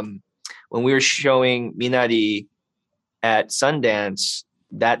remember when we were showing Minari at Sundance,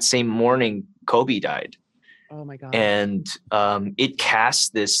 that same morning Kobe died. Oh my God. And it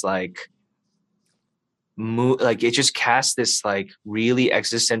cast this like mood, like it just cast this like really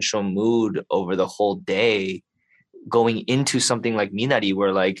existential mood over the whole day, going into something like Minari,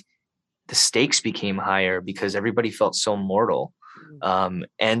 where like the stakes became higher because everybody felt so mortal.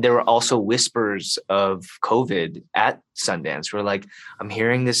 And there were also whispers of COVID at Sundance. We're like, I'm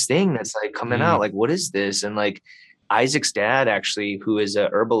hearing this thing that's like coming out. Like, what is this? And like Isaac's dad, actually, who is a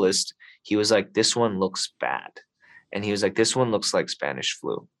herbalist, he was like, this one looks bad. And he was like, this one looks like Spanish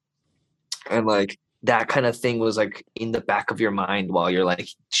flu. And like that kind of thing was like in the back of your mind while you're like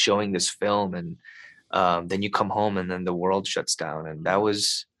showing this film. And then you come home and then the world shuts down. And that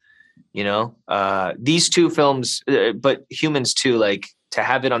was, these two films, but Humans too, like to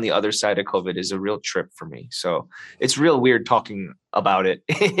have it on the other side of COVID is a real trip for me. So it's real weird talking about it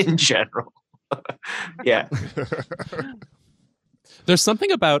in general. Yeah. There's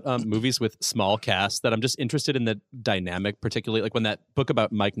something about movies with small casts that I'm just interested in the dynamic, particularly like when that book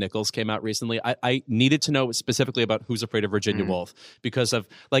about Mike Nichols came out recently. I needed to know specifically about Who's Afraid of Virginia Woolf because of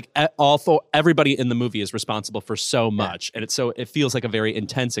like everybody in the movie is responsible for so much, and it feels like a very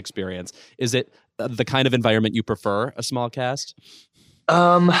intense experience. Is it the kind of environment you prefer, a small cast?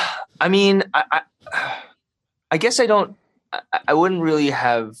 I mean, I guess I wouldn't really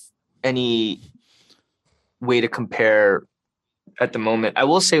have any way to compare at the moment. I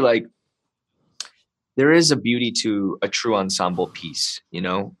will say, like, there is a beauty to a true ensemble piece,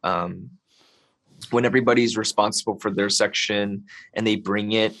 when everybody's responsible for their section and they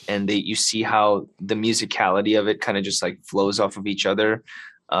bring it, and you see how the musicality of it kind of just like flows off of each other.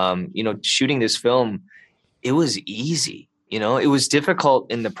 Shooting this film, it was easy. It was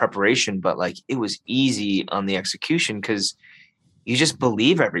difficult in the preparation, but like it was easy on the execution because you just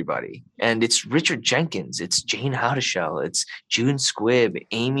believe everybody. And it's Richard Jenkins, it's Jane Houdyshell, it's June Squibb,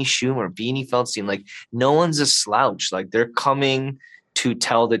 Amy Schumer, Beanie Feldstein. Like no one's a slouch. Like they're coming to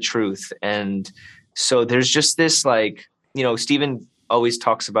tell the truth. And so there's just this like, Steven always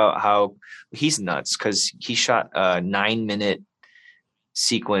talks about how he's nuts because he shot a 9-minute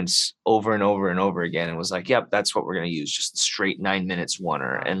sequence over and over and over again and was like, yep, that's what we're going to use, just straight 9 minutes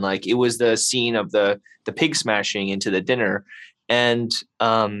oneer. And like it was the scene of the pig smashing into the dinner. And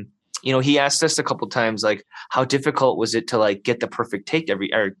he asked us a couple times like, how difficult was it to like get the perfect take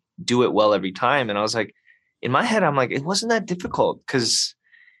or do it well every time? And I was like, in my head, I'm like, it wasn't that difficult because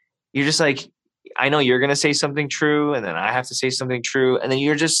you're just like, I know you're going to say something true and then I have to say something true, and then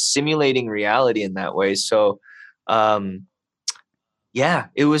you're just simulating reality in that way. So yeah,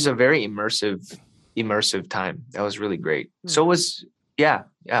 it was a very immersive time. That was really great. So it was, yeah,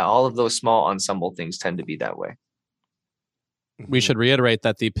 all of those small ensemble things tend to be that way. We should reiterate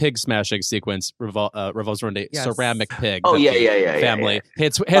that the pig smashing sequence revolves around a ceramic pig. Oh yeah, family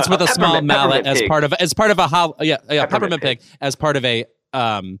hits with a small mallet as part of a peppermint pig as part of a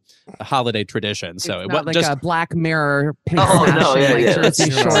holiday tradition. So it's it not was like just a Black Mirror pig Oh, smashing, no, yeah, like yeah.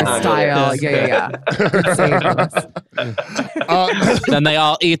 Jersey Shore style. Yeah. Good save on this. then they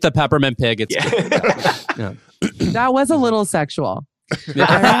all eat the peppermint pig. It's That was a little sexual.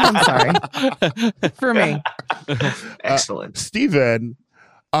 I'm sorry. For me. Excellent. Steven,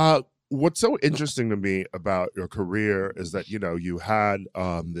 what's so interesting to me about your career is that, you had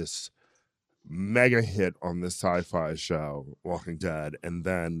this mega hit on this sci-fi show, Walking Dead, and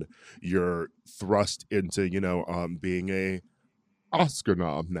then you're thrust into, being a Oscar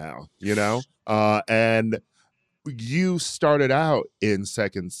nom now, and you started out in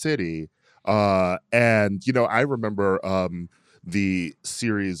Second City, and, I remember the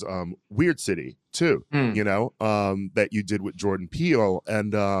series Weird City too, that you did with Jordan Peele.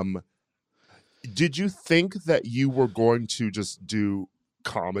 And did you think that you were going to just do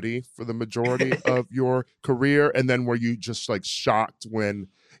comedy for the majority of your career? And then were you just like shocked when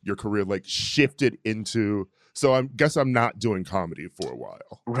your career like shifted into, so I guess I'm not doing comedy for a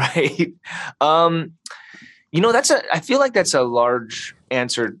while. Right. I feel like that's a large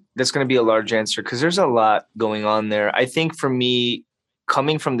answer. That's going to be a large answer because there's a lot going on there. I think for me,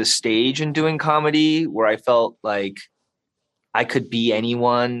 coming from the stage and doing comedy where I felt like I could be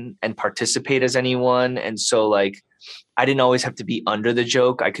anyone and participate as anyone. And so like, I didn't always have to be under the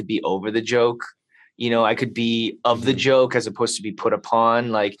joke. I could be over the joke. I could be of the joke as opposed to be put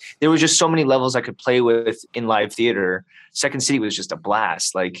upon. Like there was just so many levels I could play with in live theater. Second City was just a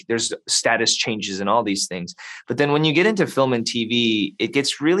blast. Like there's status changes and all these things. But then when you get into film and TV, it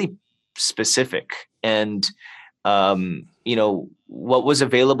gets really specific. And, what was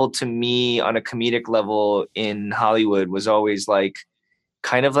available to me on a comedic level in Hollywood was always like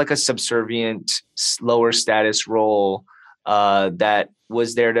kind of like a subservient, lower status role that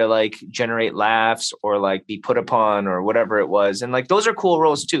was there to like generate laughs or like be put upon or whatever it was. And like, those are cool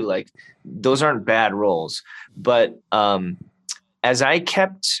roles too. Like those aren't bad roles, but as I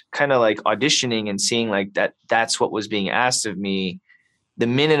kept kind of like auditioning and seeing like that's what was being asked of me, the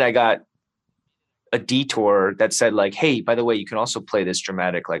minute I got a detour that said like, hey, by the way, you can also play this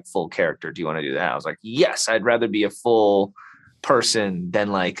dramatic, like full character. Do you want to do that? I was like, yes, I'd rather be a full person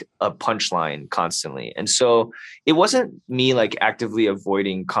than like a punchline constantly. And so it wasn't me like actively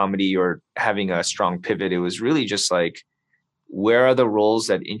avoiding comedy or having a strong pivot. It was really just like, where are the roles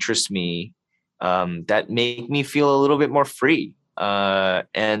that interest me, that make me feel a little bit more free? I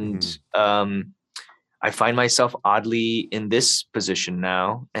find myself oddly in this position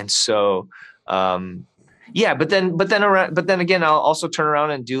now. And so, but then again, I'll also turn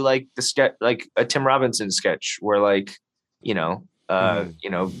around and do like the sketch, like a Tim Robinson sketch where like, it's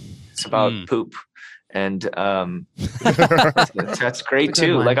about poop. And that's great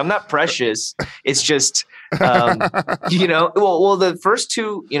too. Like, I'm not precious. It's just, the first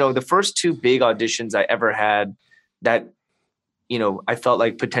two big auditions I ever had that, I felt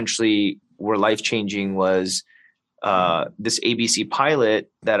like potentially were life-changing was this ABC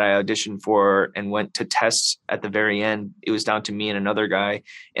pilot that I auditioned for and went to tests at the very end. It was down to me and another guy,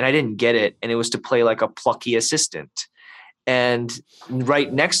 and I didn't get it. And it was to play like a plucky assistant. And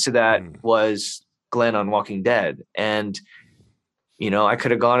right next to that was Glenn on Walking Dead. And, I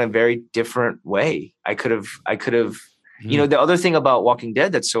could have gone a very different way. I could have, the other thing about Walking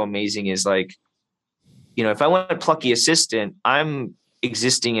Dead that's so amazing is like, if I went plucky assistant, I'm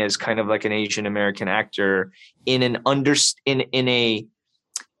existing as kind of like an Asian American actor in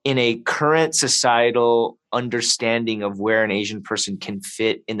a current societal understanding of where an Asian person can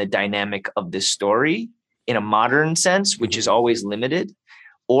fit in the dynamic of this story in a modern sense, which is always limited.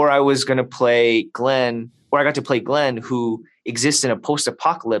 Or I was going to play Glenn, or I got to play Glenn, who exists in a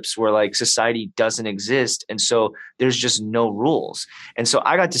post-apocalypse where like society doesn't exist. And so there's just no rules. And so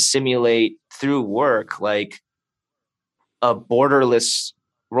I got to simulate through work, like a borderless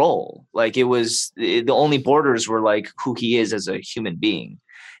role. Like the only borders were like who he is as a human being.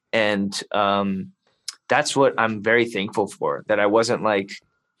 And that's what I'm very thankful for, that I wasn't like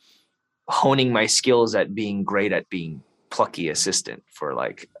honing my skills at being great at being plucky assistant for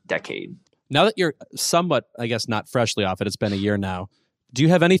like a decade. Now that you're somewhat, I guess, not freshly off it, it's been a year now, do you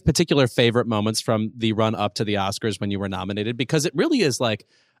have any particular favorite moments from the run up to the Oscars when you were nominated? Because it really is like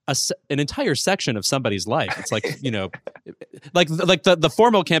an entire section of somebody's life. It's like, like the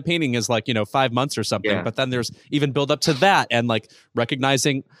formal campaigning is like, 5 months or something, but then there's even build up to that and like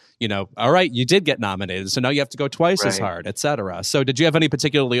recognizing, all right, you did get nominated, so now you have to go twice as hard, et cetera. So did you have any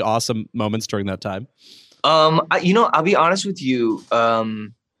particularly awesome moments during that time? I'll be honest with you.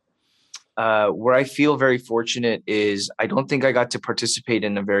 Where I feel very fortunate is I don't think I got to participate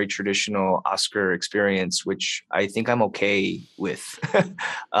in a very traditional Oscar experience, which I think I'm okay with.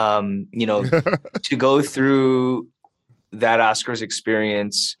 To go through that Oscars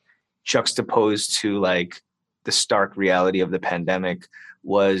experience juxtaposed to like the stark reality of the pandemic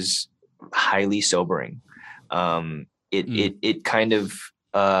was highly sobering. It kind of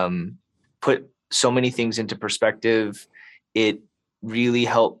put so many things into perspective. It really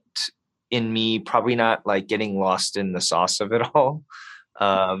helped in me probably not like getting lost in the sauce of it all.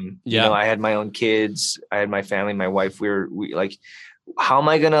 I had my own kids, I had my family, my wife. We like, how am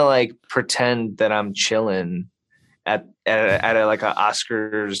I gonna like pretend that I'm chilling at a like a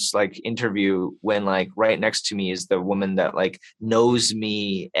Oscars like interview when like right next to me is the woman that like knows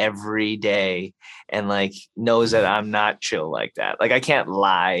me every day and like knows that I'm not chill like that. Like I can't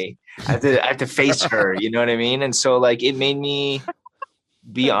lie. I have to face her, you know what I mean? And so like it made me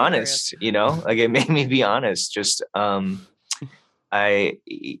be honest, like it made me be honest. Just and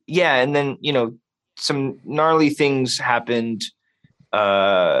then some gnarly things happened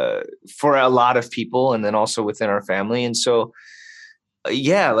for a lot of people, and then also within our family. And so like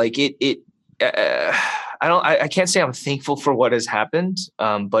I can't say I'm thankful for what has happened,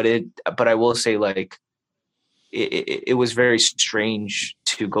 but I will say like it was very strange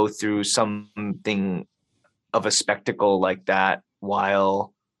to go through something of a spectacle like that,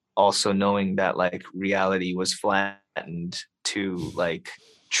 while also knowing that like reality was flattened to like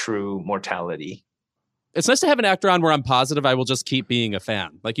true mortality. It's nice to have an actor on where I'm positive I will just keep being a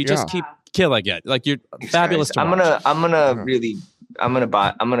fan. Like you just keep killing it. Like you're fabulous to watch. I'm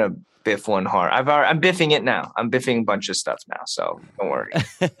gonna biff one hard. I'm biffing it now. I'm biffing a bunch of stuff now, so don't worry.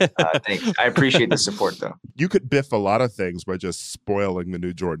 Thanks. I appreciate the support though. You could biff a lot of things by just spoiling the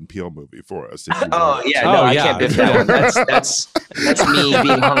new Jordan Peele movie for us. I can't biff that one. That's me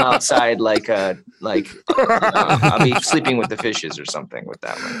being hung outside like I'll be sleeping with the fishes or something with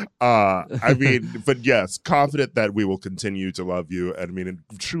that one. But yes, confident that we will continue to love you, and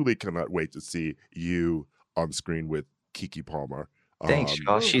truly cannot wait to see you on screen with Keke Palmer. Thanks,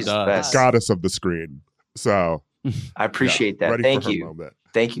 Josh. She's the best. Goddess of the screen. So I appreciate that. Thank you.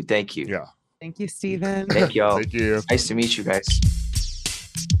 Thank you. Yeah. Thank you, Stephen. Thank you all. Thank you. Nice to meet you guys.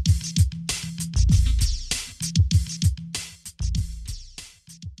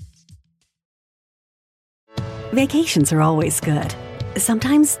 Vacations are always good.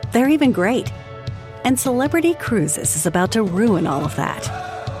 Sometimes they're even great. And Celebrity Cruises is about to ruin all of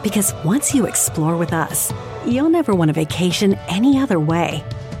that. Because once you explore with us, you'll never want a vacation any other way.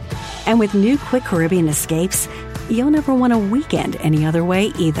 And with new Quick Caribbean Escapes, you'll never want a weekend any other way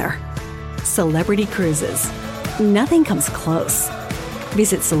either. Celebrity Cruises. Nothing comes close.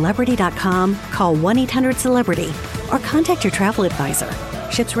 Visit Celebrity.com, call 1-800-CELEBRITY, or contact your travel advisor.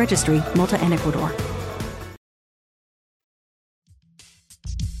 Ships Registry, Malta and Ecuador.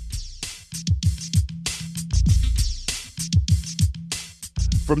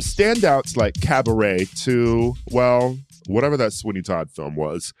 From standouts like Cabaret to, well, whatever that Sweeney Todd film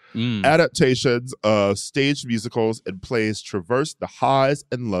was, adaptations of staged musicals and plays traverse the highs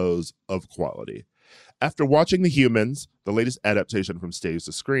and lows of quality. After watching The Humans, the latest adaptation from stage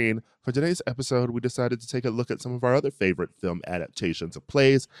to screen, for today's episode, we decided to take a look at some of our other favorite film adaptations of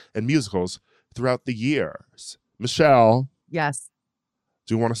plays and musicals throughout the years. Michelle. Yes.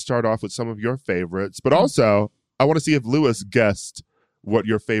 Do you want to start off with some of your favorites? But also, I want to see if Lewis guessed what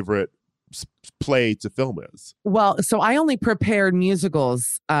your favorite play to film is. Well, so I only prepared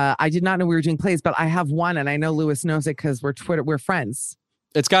musicals. I did not know we were doing plays, but I have one, and I know Lewis knows it because we're friends.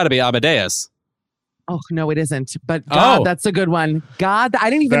 It's got to be Amadeus. Oh, no, it isn't. But God, that's a good one. God, I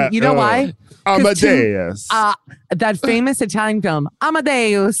didn't even, you know why? Amadeus. That famous Italian film,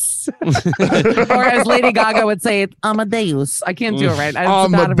 Amadeus. Or as Lady Gaga would say it, Amadeus. I can't do it right.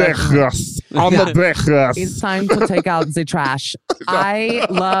 Amadeus. Amadeus. It's time to take out the trash. I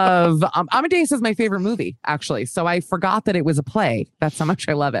love, Amadeus is my favorite movie, actually. So I forgot that it was a play. That's how much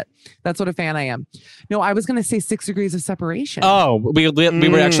I love it. That's what a fan I am. No, I was going to say 6 Degrees of Separation. Oh, we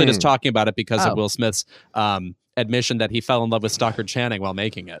were actually just talking about it because of Will Smith's admission that he fell in love with Stockard Channing while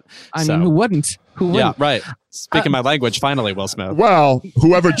making it. I mean, who wouldn't? Who wouldn't? Yeah, right. Speaking my language, finally, Will Smith. Well,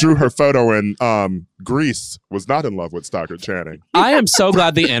 whoever drew her photo in Grease was not in love with Stockard Channing. I am so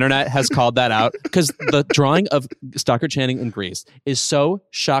glad the internet has called that out because the drawing of Stockard Channing in Grease is so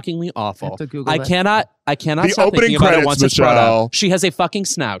shockingly awful. I cannot stop thinking about it once it's brought up. She has a fucking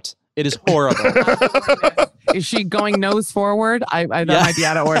snout. It is horrible. Is she going nose forward? I that might be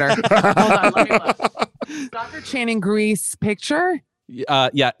out of order. Hold on, let me look. Stockard Channing Grease picture?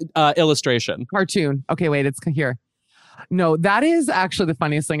 Illustration. Cartoon. Okay, wait, it's here. No, that is actually the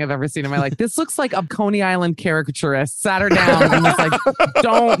funniest thing I've ever seen in my life. This looks like a Coney Island caricaturist sat her down and was like,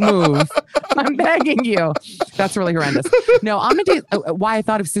 don't move. I'm begging you. That's really horrendous. No, Amadeus, why I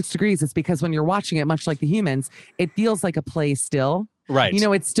thought of 6 Degrees is because when you're watching it, much like The Humans, it feels like a play still. Right. You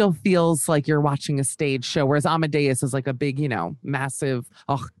know, it still feels like you're watching a stage show, whereas Amadeus is like a big, massive,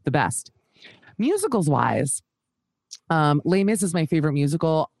 the best. Musicals wise, Les Mis is my favorite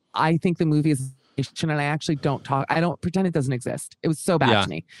musical. I think the movie is, and I actually I don't pretend it doesn't exist. It was so bad to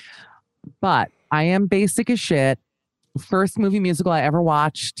me. But I am basic as shit. First movie musical I ever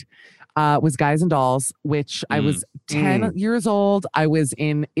watched was Guys and Dolls, which I was 10 years old. I was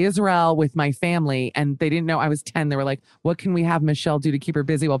in Israel with my family, and they didn't know I was 10. They were like, what can we have Michelle do to keep her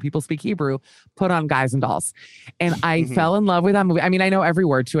busy while people speak Hebrew? Put on Guys and Dolls. And I fell in love with that movie. I mean, I know every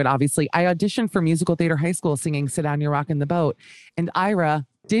word to it, obviously. I auditioned for musical theater high school singing Sit Down, You're Rockin' the Boat. And Ira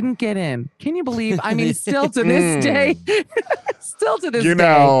didn't get in. Can you believe? I mean, still to this day. Still to this day. You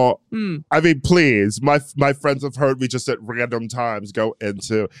know, I mean, please. My friends have heard me just at random times go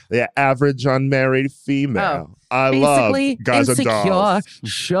into the average unmarried female. I love Guys and Dolls.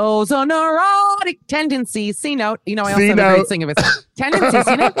 Shows a neurotic tendency. C note. You know, I also have a great sing of it. Tendency.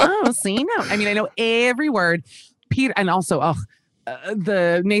 C note. Oh, C note. I mean, I know every word. Peter, and also,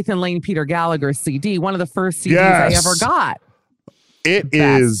 the Nathan Lane, Peter Gallagher CD. One of the first CDs I ever got.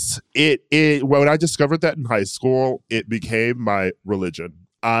 When I discovered that in high school, it became my religion.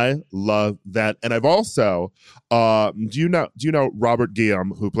 I love that. And I've also, do you know Robert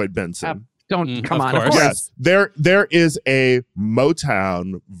Guillaume, who played Benson? Come on, of course. Yes, there is a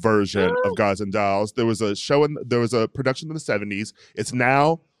Motown version of Guys and Dolls. There was a production in the 70s. It's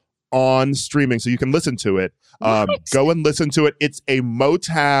now on streaming, so you can listen to it. Go and listen to it. It's a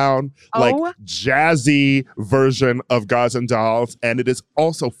Motown, jazzy version of Guys and Dolls, and it is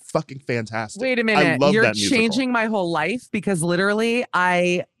also fucking fantastic. Wait a minute, you're changing my whole life because literally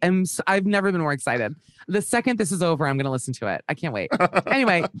I've never been more excited. The second this is over, I'm going to listen to it. I can't wait.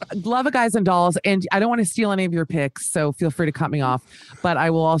 Anyway, love of Guys and Dolls. And I don't want to steal any of your picks, so feel free to cut me off. But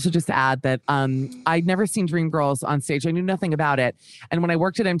I will also just add that I'd never seen Dreamgirls on stage. I knew nothing about it. And when I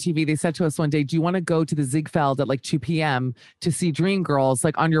worked at MTV, they said to us one day, do you want to go to the Ziegfeld at like 2 p.m. to see Dreamgirls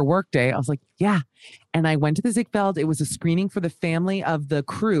like on your work day? I was like, yeah. And I went to the Ziegfeld. It was a screening for the family of the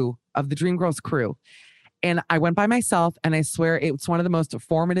crew, of the Dreamgirls crew. And I went by myself, and I swear it's one of the most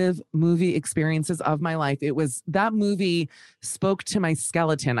formative movie experiences of my life. That movie spoke to my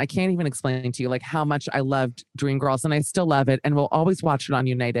skeleton. I can't even explain to you like how much I loved Dreamgirls, and I still love it, and will always watch it on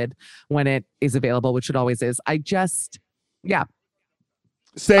United when it is available, which it always is.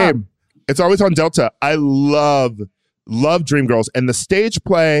 Same. It's always on Delta. I love Dreamgirls, and the stage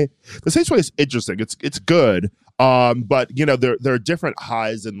play. The stage play is interesting. It's good. But you know, there are different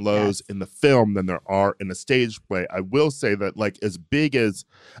highs and lows in the film than there are in a stage play. I will say that, like, as big as,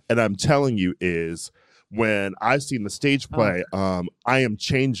 and I'm telling you, is when I've seen the stage play, I Am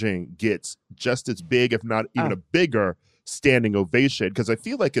Changing gets just as big, if not even a bigger standing ovation, because I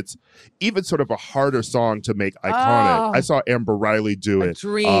feel like it's even sort of a harder song to make iconic. I saw Amber Riley do it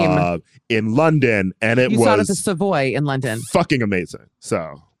in London, and it was saw it at the Savoy in London. Fucking amazing.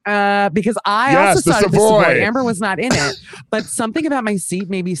 So because I also saw it at the Savoy. Amber was not in it, but something about my seat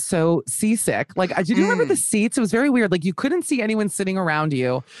made me so seasick. Like, did you remember the seats? It was very weird. Like, you couldn't see anyone sitting around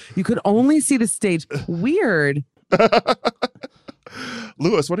you. You could only see the stage. Weird.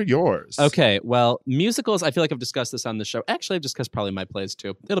 Lewis, what are yours? Okay, well, musicals, I feel like I've discussed this on the show. Actually, I've discussed probably my plays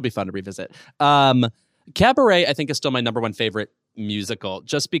too. It'll be fun to revisit. Cabaret, I think, is still my number one favorite musical,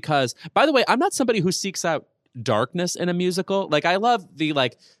 just because, by the way, I'm not somebody who seeks out darkness in a musical. Like, I love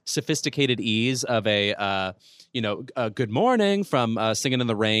the sophisticated ease of a Good Morning from Singing in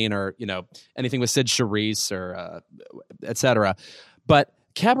the Rain, or anything with Sid Charisse, or etc. But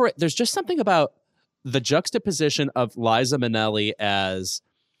Cabaret, there's just something about the juxtaposition of Liza Minnelli as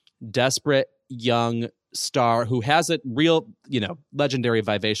desperate young star who has a real, legendary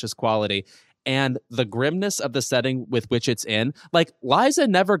vivacious quality, and the grimness of the setting with which it's in. Like, Liza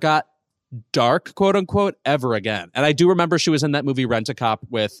never got dark, quote unquote, ever again. And I do remember she was in that movie Rent-A-Cop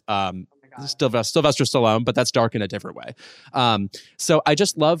with Sylvester Stallone, but that's dark in a different way. So I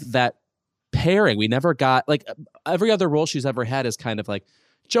just love that pairing. We never got, like, every other role she's ever had is kind of like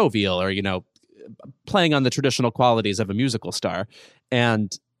jovial, or playing on the traditional qualities of a musical star.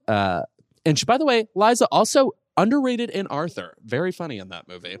 And she, by the way, Liza also underrated in Arthur. Very funny in that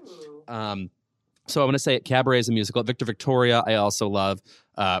movie. So I want to say Cabaret is a musical. Victor Victoria, I also love,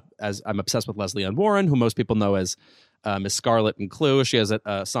 as I'm obsessed with Leslie Ann Warren, who most people know as Miss Scarlet in Clue. She has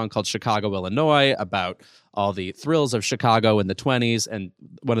a song called Chicago, Illinois, about all the thrills of Chicago in the 1920s. And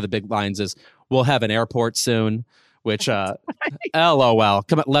one of the big lines is, "We'll have an airport soon," which, LOL.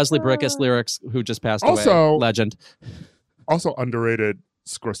 Come on, Leslie Bricusse lyrics, who just passed away. Legend. Also underrated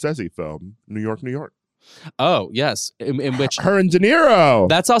Scorsese film, New York, New York. Oh, yes. In which her and De Niro.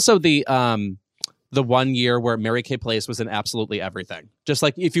 That's also the 1 year where Mary Kay Place was in absolutely everything. Just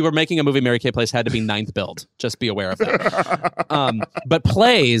like if you were making a movie, Mary Kay Place had to be ninth billed. Just be aware of that. But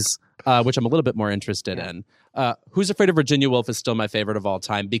plays, which I'm a little bit more interested in. Who's Afraid of Virginia Woolf is still my favorite of all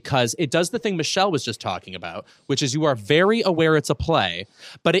time, because it does the thing Michelle was just talking about, which is you are very aware it's a play,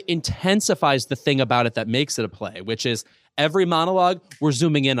 but it intensifies the thing about it that makes it a play, which is every monologue, we're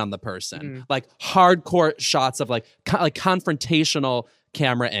zooming in on the person. Like hardcore shots of like confrontational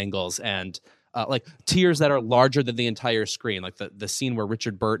camera angles, and like tears that are larger than the entire screen. Like the scene where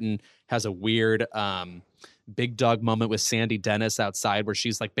Richard Burton has a weird big dog moment with Sandy Dennis outside, where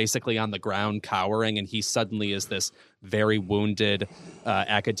she's like basically on the ground cowering, and he suddenly is this very wounded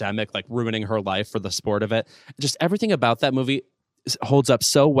academic, like ruining her life for the sport of it. Just everything about that movie holds up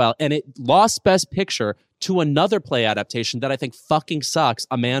so well. And it lost Best Picture to another play adaptation that I think fucking sucks,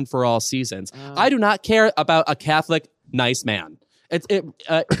 A Man for All Seasons. I do not care about a Catholic nice man. I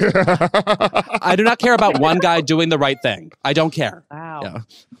do not care about one guy doing the right thing. I don't care. Wow.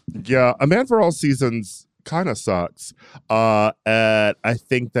 Yeah, A Man for All Seasons kind of sucks. And I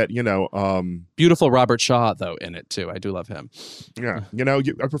think that, beautiful Robert Shaw, though, in it, too. I do love him. Yeah.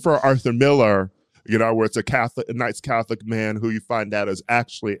 I prefer Arthur Miller, where it's a nice Catholic man who you find out is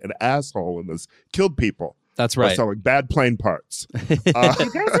actually an asshole and has killed people. That's right. Selling bad plane parts. You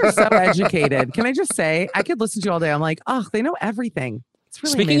guys are so educated. Can I just say, I could listen to you all day. I'm like, oh, they know everything. It's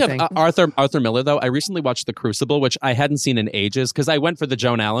really Speaking amazing. of Arthur Miller, though, I recently watched The Crucible, which I hadn't seen in ages because I went for the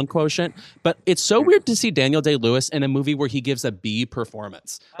Joan Allen quotient. But it's so weird to see Daniel Day-Lewis in a movie where he gives a B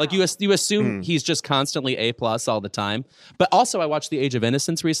performance. Like you assume he's just constantly A+ all the time. But also, I watched The Age of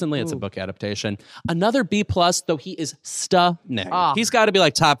Innocence recently. It's a book adaptation. Another B+, though he is stunning. He's got to be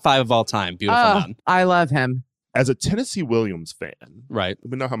like top 5 of all time. Beautiful man. I love him. As a Tennessee Williams fan, right?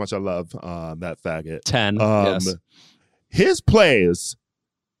 We know how much I love that faggot. 10. Yes. His plays,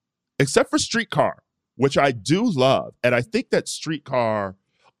 except for Streetcar, which I do love, and I think that Streetcar,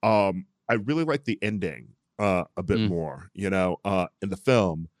 I really like the ending a bit more. In the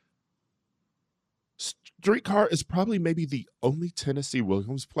film, Streetcar is probably maybe the only Tennessee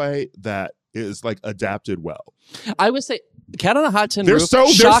Williams play that is like adapted well. I would say Cat on a Hot Tin They're Roof, so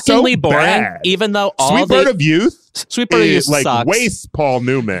shockingly boring, bad. even though all Sweet Bird of Youth Sweet Bird of Youth like sucks. wastes Paul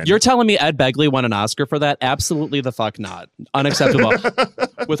Newman. You're telling me Ed Begley won an Oscar for that? Absolutely the fuck not. Unacceptable.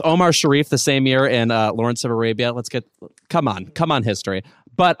 With Omar Sharif the same year in Lawrence of Arabia. Come on, history.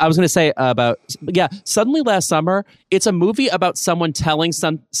 But I was going to say Suddenly Last Summer, it's a movie about someone telling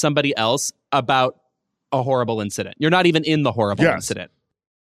somebody else about a horrible incident. You're not even in the horrible incident.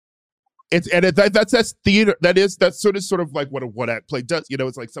 That's theater. That's sort of like what that play does. You know,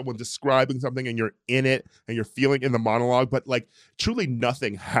 it's like someone describing something and you're in it and you're feeling in the monologue, but like truly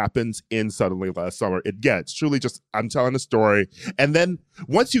nothing happens in Suddenly Last Summer. It's truly just I'm telling a story, and then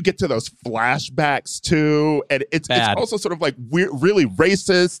once you get to those flashbacks too, and it's also sort of like really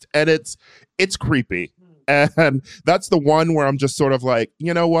racist, and it's creepy, and that's the one where I'm just sort of like,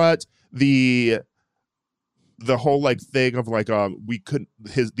 you know what, the whole like thing of like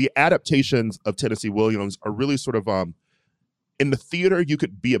the adaptations of Tennessee Williams are really sort of in the theater you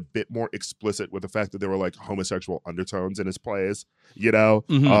could be a bit more explicit with the fact that there were like homosexual undertones in his plays, you know.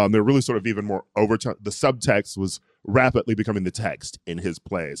 Mm-hmm. They're really sort of even more overtone. The subtext was rapidly becoming the text in his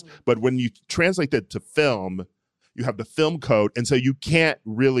plays, but when you translate that to film, you have the film code, and so you can't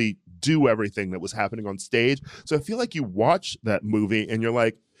really do everything that was happening on stage. So I feel like you watch that movie and you're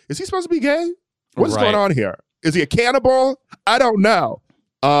like, is he supposed to be gay? What's going on here? Is he a cannibal? I don't know.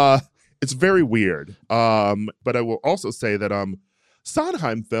 It's very weird. But I will also say that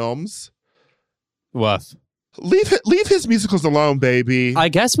Sondheim films, Woof. leave his musicals alone, baby. I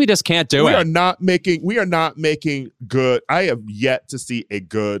guess we just can't do it. We are not making good. I have yet to see a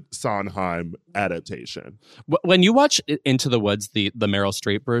good Sondheim adaptation. When you watch Into the Woods, the Meryl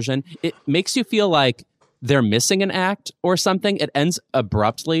Streep version, it makes you feel like they're missing an act or something. It ends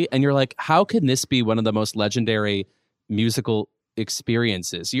abruptly, and you're like, how can this be one of the most legendary musical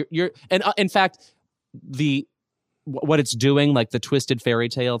experiences? And in fact, what it's doing, like the twisted fairy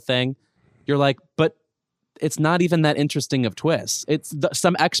tale thing, you're like, but it's not even that interesting of twists. It's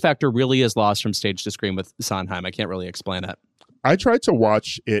some X factor really is lost from stage to screen with Sondheim. I can't really explain it. I tried to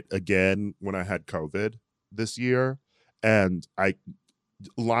watch it again when I had COVID this year, and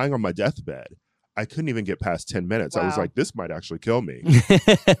lying on my deathbed, I couldn't even get past 10 minutes. Wow. I was like, this might actually kill me.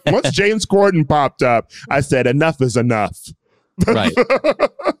 Once James Corden popped up, I said, enough is enough. Right.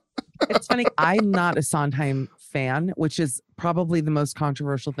 It's funny. I'm not a Sondheim fan, which is probably the most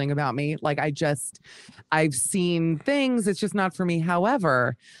controversial thing about me. Like, I've seen things. It's just not for me.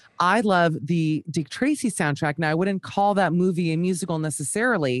 However, I love the Dick Tracy soundtrack. Now, I wouldn't call that movie a musical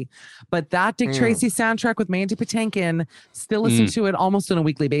necessarily, but that Dick Tracy soundtrack with Mandy Patinkin, still listen to it almost on a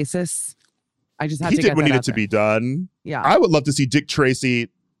weekly basis. I just had he to did get what that needed out to there. be done. Yeah. I would love to see Dick Tracy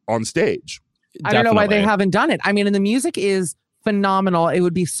on stage. I don't know why they haven't done it. I mean, and the music is phenomenal. It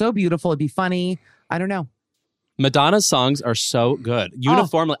would be so beautiful. It'd be funny. I don't know. Madonna's songs are so good.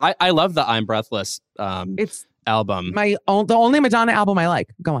 Uniformly, I love the I'm Breathless it's album. the only Madonna album I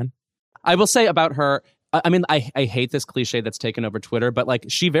like. Go on. I will say about her, I mean, I hate this cliche that's taken over Twitter, but like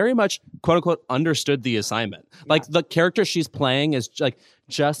she very much, quote unquote, understood the assignment. Yeah. Like the character she's playing is like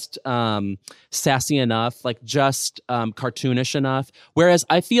just sassy enough, like just cartoonish enough. Whereas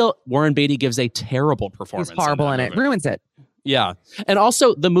I feel Warren Beatty gives a terrible performance. He's horrible in it. Ruins it. Yeah. And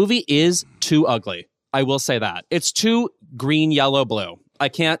also the movie is too ugly. I will say that. It's too green, yellow, blue.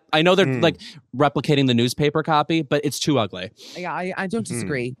 I know they're like replicating the newspaper copy, but it's too ugly. Yeah, I don't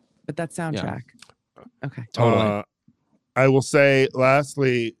disagree. But that soundtrack. Yeah. Okay. Totally. I will say,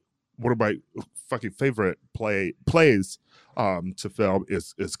 lastly, one of my fucking favorite plays to film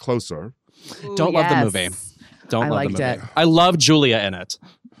is Closer. Don't love the movie. Don't love liked the movie. it. I love Julia in it.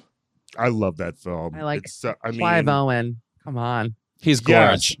 I love that film. I like Clive Owen. Come on. He's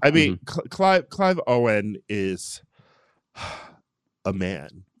gorgeous. Yes. I mean, Clive Owen is a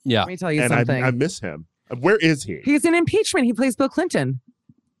man. Yeah. Let me tell you and something. I miss him. Where is he? He's in Impeachment. He plays Bill Clinton.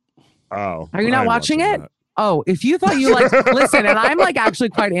 Oh. Are you not watching it? That. Oh, if you thought you liked, listen, and I'm like actually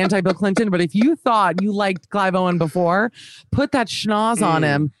quite anti-Bill Clinton, but if you thought you liked Clive Owen before, put that schnoz on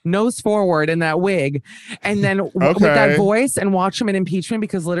him, nose forward in that wig, and then with that voice and watch him in Impeachment,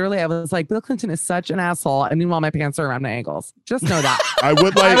 because literally I was like, Bill Clinton is such an asshole, and meanwhile my pants are around my ankles. Just know that. I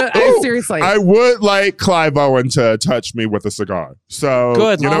would like, seriously. I would like Clive Owen to touch me with a cigar. So,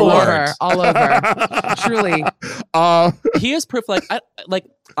 good, you know what? All over. Truly. He is proof,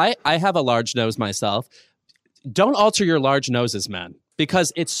 I have a large nose myself. Don't alter your large noses, man,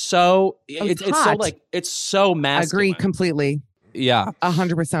 because it's so it's so like it's so masculine. Agree completely. Yeah,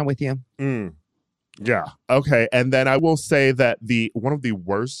 100% with you. Yeah. Okay. And then I will say that one of the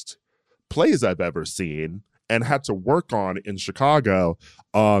worst plays I've ever seen, and had to work on in Chicago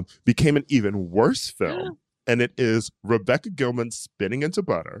became an even worse film. And it is Rebecca Gilman's Spinning into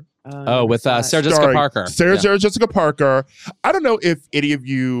Butter. With Sarah Jessica Starring Parker. Sarah Jessica Parker. I don't know if any of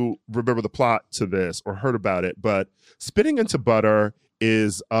you remember the plot to this or heard about it, but Spinning into Butter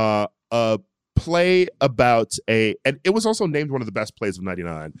is a play about and it was also named one of the best plays of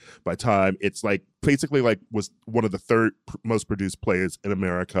 99 by Time. It's like basically like was one of the third most produced plays in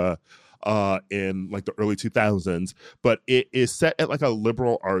America in like the early 2000s, but it is set at like a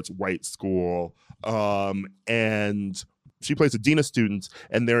liberal arts white school, and she plays a dean of students,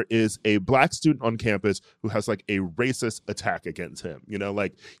 and there is a black student on campus who has like a racist attack against him. You know,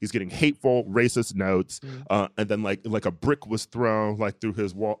 like he's getting hateful, racist notes, and then like a brick was thrown like through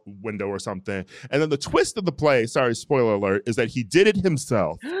his window or something. And then the twist of the play, sorry, spoiler alert, is that he did it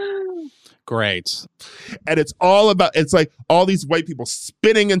himself. Great. And it's like all these white people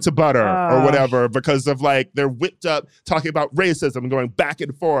spinning into butter or whatever because of like they're whipped up talking about racism going back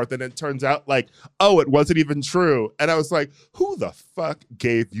and forth. And it turns out like, oh, it wasn't even true. And I was like, who the fuck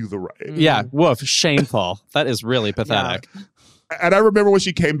gave you the right? Yeah, woof, shameful. That is really pathetic. Yeah. And I remember when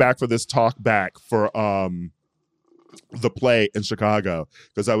she came back for this talk back for the play in Chicago,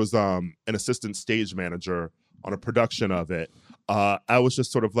 because I was an assistant stage manager on a production of it. I was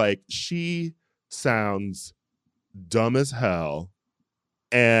just sort of like, she sounds dumb as hell.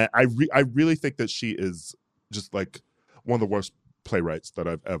 And I really think that she is just like one of the worst playwrights that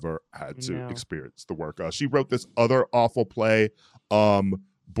I've ever had to experience the work of. She wrote this other awful play,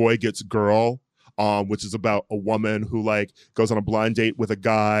 Boy Gets Girl, which is about a woman who like goes on a blind date with a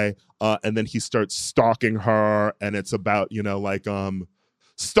guy, and then he starts stalking her, and it's about, you know, like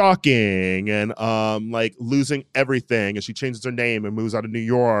stalking and like losing everything, and she changes her name and moves out of New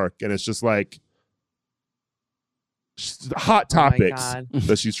York, and it's just like hot topics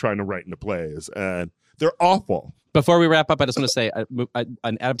that she's trying to write into plays, and they're awful. Before we wrap up, I just want to say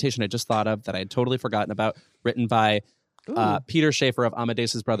an adaptation I just thought of that I had totally forgotten about, written by Peter Schaefer of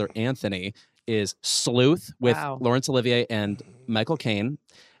Amadeus's brother Anthony, is Sleuth with Laurence Olivier and Michael Caine,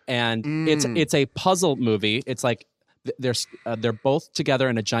 and it's a puzzle movie. It's like they're both together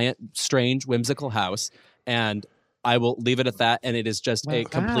in a giant, strange, whimsical house, and I will leave it at that. And it is just a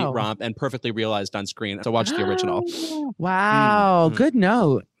complete romp and perfectly realized on screen. So watch the original. Wow, good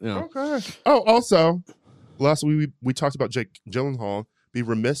note. Yeah. Okay. Oh, also, last week we talked about Jake Gyllenhaal. Be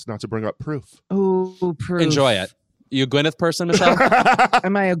remiss not to bring up Proof. Oh, Proof. Enjoy it. You a Gwyneth person, Michelle?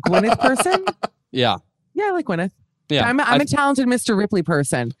 Am I a Gwyneth person? Yeah. Yeah, I like Gwyneth. Yeah, I'm a talented Mr. Ripley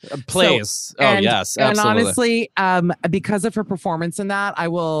person. Please. Yes, absolutely. And honestly, because of her performance in that, I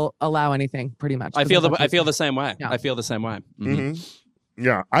will allow anything pretty much. I feel the same way. Yeah. I feel the same way. Mm-hmm.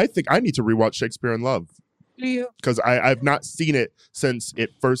 Yeah, I think I need to rewatch Shakespeare in Love. Do you? Because I've not seen it since it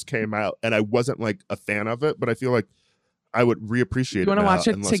first came out, and I wasn't like a fan of it, but I feel like I would reappreciate it. You want to watch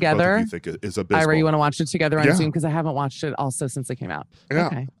it together? You think it is abysmal. Ira, you want to watch it together on Zoom? Because I haven't watched it also since it came out. Yeah,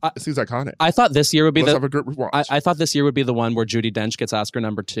 okay. It seems iconic. I thought this year would be have a great rewatch. I thought this year would be the one where Judi Dench gets Oscar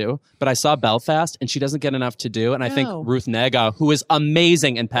 #2, but I saw Belfast and she doesn't get enough to do, and I think Ruth Negga, who is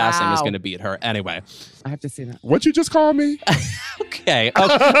amazing in passing, is going to beat her anyway. I have to see that. What'd you just call me? Okay.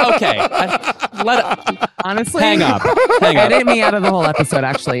 Honestly, hang up. Edit me out of the whole episode,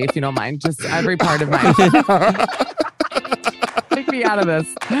 actually, if you don't mind. Just every part of mine. Take me out of this.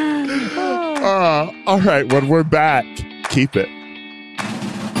 All right, when we're back, keep it.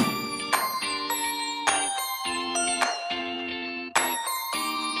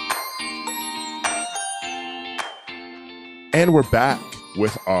 And we're back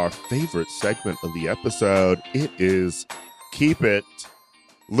with our favorite segment of the episode. It is Keep It.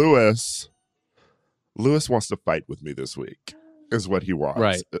 Lewis wants to fight with me this week, is what he wants.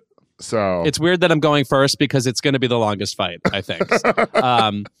 Right. So it's weird that I'm going first because it's going to be the longest fight, I think.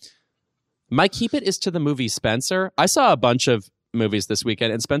 My Keep It is to the movie Spencer. I saw a bunch of movies this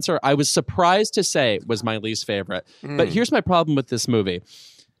weekend, and Spencer, I was surprised to say, was my least favorite. But here's my problem with this movie.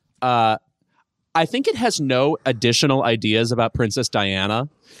 I think it has no additional ideas about Princess Diana.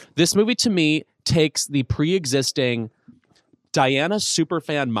 This movie, to me, takes the pre-existing Diana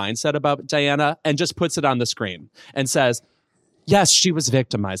superfan mindset about Diana and just puts it on the screen and says, yes, she was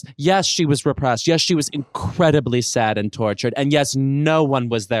victimized. Yes, she was repressed. Yes, she was incredibly sad and tortured. And yes, no one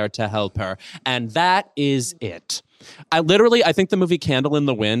was there to help her. And that is it. I think the movie Candle in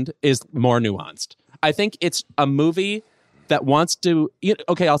the Wind is more nuanced. I think it's a movie that wants to...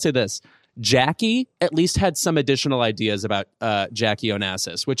 Okay, I'll say this. Jackie at least had some additional ideas about Jackie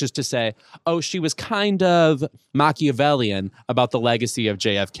Onassis, which is to say, she was kind of Machiavellian about the legacy of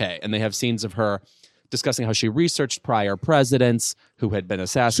JFK. And they have scenes of her discussing how she researched prior presidents who had been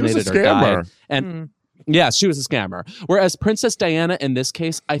assassinated or died. And Yeah, she was a scammer. Whereas Princess Diana in this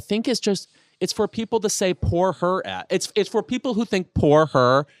case, I think is just, it's for people to say poor her at. It's for people who think poor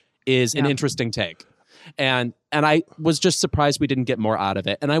her is an interesting take. And I was just surprised we didn't get more out of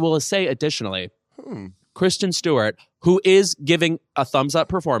it. And I will say additionally, Kristen Stewart, who is giving a thumbs up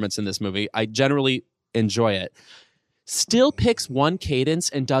performance in this movie, I generally enjoy it, still picks one cadence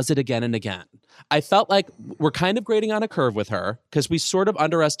and does it again and again. I felt like we're kind of grading on a curve with her because we sort of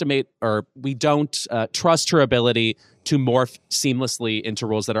underestimate or we don't trust her ability to morph seamlessly into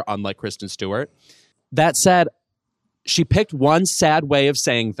roles that are unlike Kristen Stewart. That said, she picked one sad way of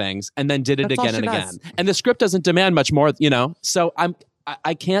saying things and then did it again and again. And the script doesn't demand much more, So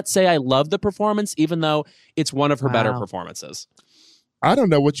I can't say I love the performance, even though it's one of her better performances. I don't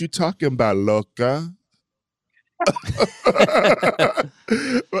know what you're talking about, Loca.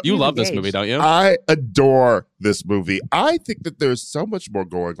 You love this movie, don't you? I adore this movie. I think that there's so much more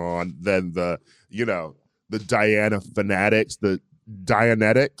going on than the Diana fanatics, the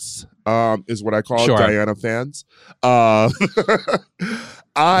Dianetics, is what I call Diana fans.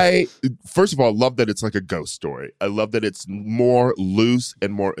 I, first of all, love that it's like a ghost story. I love that it's more loose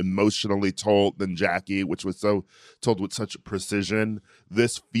and more emotionally told than Jackie, which was so told with such precision.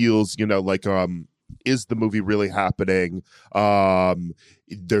 This feels, like is the movie really happening?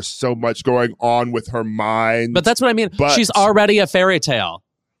 There's so much going on with her mind. But that's what I mean. She's already a fairy tale.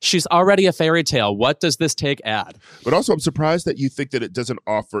 She's already a fairy tale. What does this take add? But also, I'm surprised that you think that it doesn't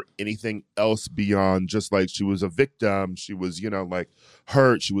offer anything else beyond just like she was a victim. She was,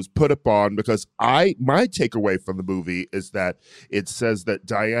 hurt. She was put upon. Because my takeaway from the movie is that it says that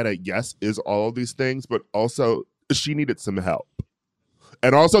Diana, yes, is all of these things, but also she needed some help.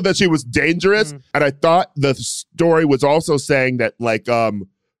 And also that she was dangerous. And I thought the story was also saying that,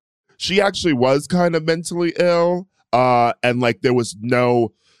 she actually was kind of mentally ill. And there was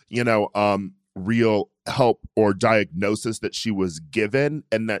no, real help or diagnosis that she was given.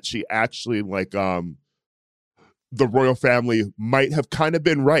 And that she actually, the royal family might have kind of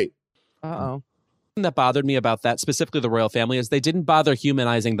been right. Uh-oh. That bothered me about that, specifically the royal family, is they didn't bother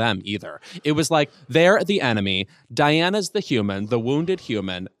humanizing them either. It was like they're the enemy, Diana's the human, the wounded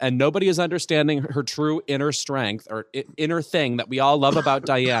human, and nobody is understanding her true inner strength or inner thing that we all love about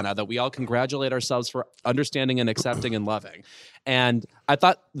Diana, that we all congratulate ourselves for understanding and accepting and loving. And I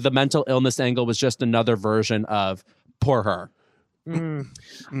thought the mental illness angle was just another version of poor her.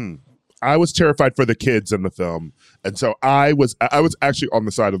 I was terrified for the kids in the film. And so I was actually on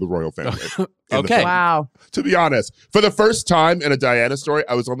the side of the royal family. Okay. Wow. To be honest, for the first time in a Diana story,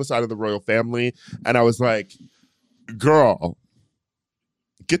 I was on the side of the royal family. And I was like, girl,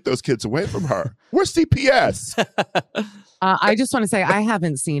 get those kids away from her. Where's CPS? I just want to say I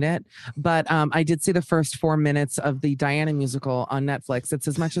haven't seen it, but I did see the first 4 minutes of the Diana musical on Netflix. It's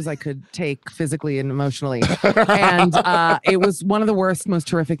as much as I could take physically and emotionally. And it was one of the worst, most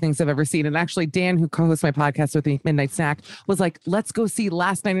terrific things I've ever seen. And actually, Dan, who co-hosts my podcast with me, Midnight Snack, was like, let's go see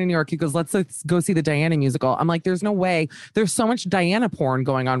Last Night in New York. He goes, let's go see the Diana musical. I'm like, there's no way. There's so much Diana porn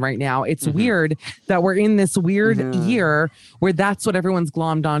going on right now. It's weird that we're in this weird year where that's what everyone's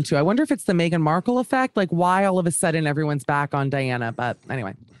glommed onto. I wonder if it's the Meghan Markle effect, like why all of a sudden everyone's back on Diana. But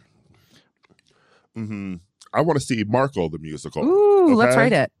anyway. I want to see Markle, the musical. Ooh, okay? Let's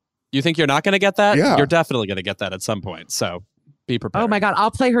write it. You think you're not going to get that? Yeah. You're definitely going to get that at some point. So be prepared. Oh my God. I'll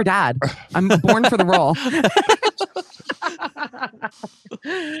play her dad. I'm born for the role.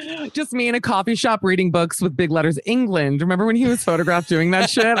 Just me in a coffee shop reading books with big letters, England. Remember when he was photographed doing that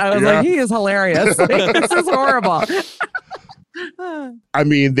shit? I was like, he is hilarious. This is horrible. I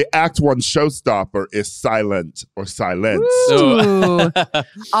mean, the Act 1 showstopper is Silent or Silence. Ooh.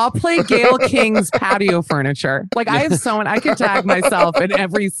 I'll play Gayle King's patio furniture. Like I could tag myself in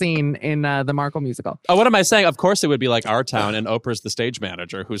every scene in the Markle musical. Oh, what am I saying? Of course it would be like Our Town and Oprah's the stage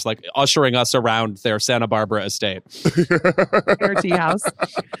manager who's like ushering us around their Santa Barbara estate. Their tea house.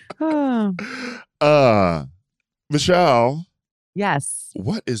 Michelle. Yes.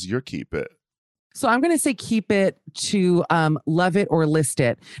 What is your keep it? So I'm going to say keep it to love it or list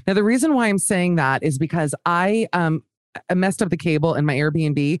it. Now, the reason why I'm saying that is because I messed up the cable in my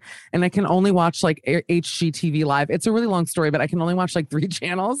Airbnb and I can only watch like HGTV Live. It's a really long story, but I can only watch like 3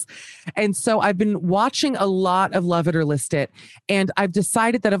 channels. And so I've been watching a lot of Love It or List It. And I've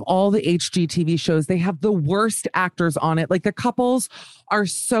decided that of all the HGTV shows, they have the worst actors on it. Like the couples are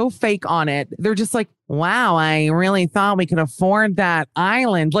so fake on it. They're just like, wow, I really thought we could afford that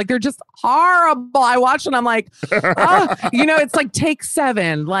island. Like they're just horrible. I watch and I'm like, oh, it's like Take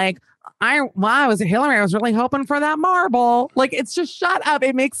 7. Like, I was Hillary. I was really hoping for that marble. Like, it's just shut up.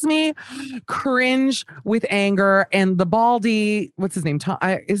 It makes me cringe with anger. And the baldy, what's his name?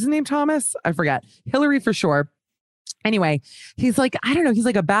 Is his name Thomas? I forgot. Hillary for sure. Anyway, he's like, I don't know. He's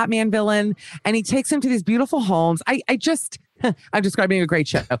like a Batman villain, and he takes him to these beautiful homes. I'm describing a great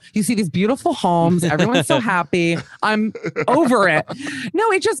show. You see these beautiful homes. Everyone's so happy. I'm over it.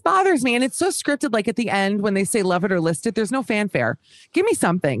 No, it just bothers me. And it's so scripted. Like at the end, when they say love it or list it, there's no fanfare. Give me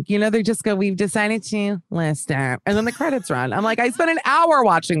something. They just go, we've decided to list it. And then the credits run. I'm like, I spent an hour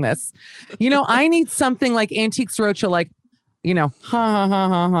watching this. I need something like Antiques Roadshow, like, ha ha ha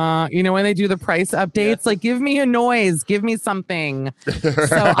ha ha. When they do the price updates, like give me a noise, give me something.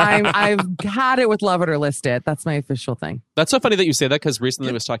 So I've had it with love it or list it. That's my official thing. That's so funny that you say that, because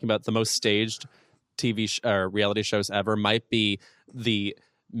recently I was talking about the most staged TV or reality shows ever might be the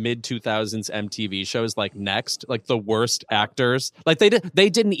mid 2000s MTV shows, like Next, like the worst actors. Like they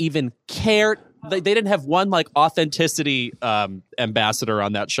didn't even care. They didn't have one like authenticity ambassador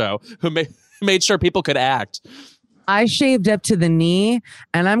on that show who made sure people could act. I shaved up to the knee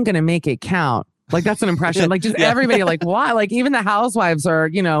and I'm going to make it count. Like, that's an impression. Like, just everybody, like, why? Like, even the housewives are,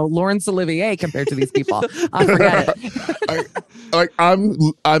 Laurence Olivier compared to these people. I'll forget it.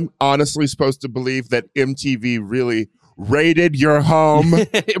 I'm honestly supposed to believe that MTV really raided your home.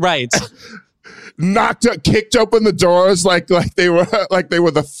 Right. Kicked open the doors like they were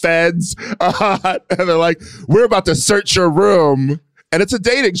the feds. And they're like, we're about to search your room. And it's a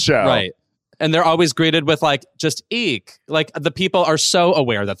dating show. Right. And they're always greeted with like, just eek. Like the people are so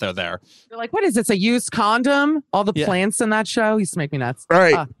aware that they're there. They're like, what is this? A used condom? All the plants in that show used to make me nuts.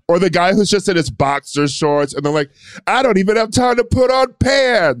 Right. Or the guy who's just in his boxer shorts and they're like, I don't even have time to put on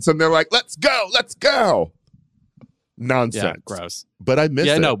pants. And they're like, let's go. Nonsense. Yeah, gross. But I miss it.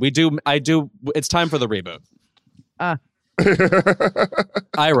 Yeah, no, we do. I do. It's time for the reboot.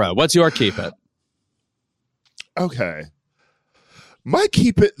 Ira, what's your keep it? Okay. My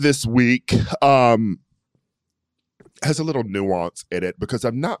keep it this week has a little nuance in it because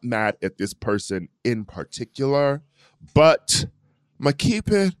I'm not mad at this person in particular, but my keep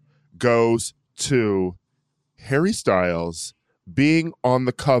it goes to Harry Styles being on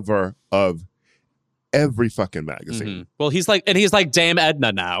the cover of every fucking magazine. Mm-hmm. Well, he's like Dame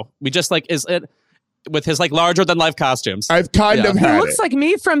Edna now. We just like is it. With his like larger than life costumes. I've kind of had He looks like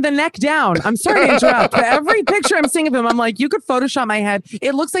me from the neck down. I'm sorry to interrupt, but every picture I'm seeing of him, I'm like, you could Photoshop my head.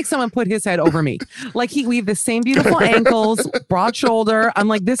 It looks like someone put his head over me. Like we have the same beautiful ankles, broad shoulder. I'm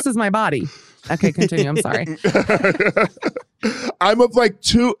like, this is my body. Okay, continue. I'm sorry. I'm of like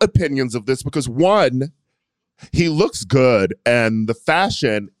two opinions of this because one, he looks good and the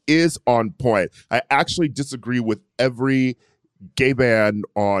fashion is on point. I actually disagree with every gay man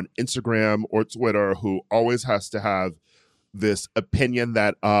on Instagram or Twitter who always has to have this opinion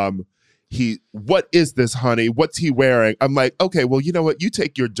that what is this, honey? What's he wearing? I'm like, okay, well, you know what? You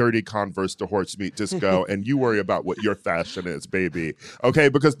take your dirty Converse to Horse Meat Disco and you worry about what your fashion is, baby. Okay,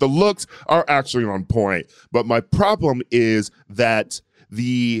 because the looks are actually on point. But my problem is that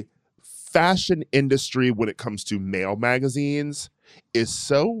the fashion industry when it comes to male magazines is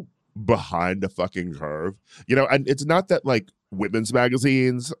so behind the fucking curve. And it's not that like women's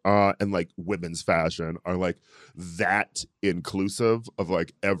magazines and like women's fashion are like that inclusive of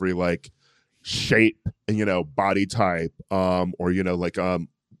like every like shape and body type or like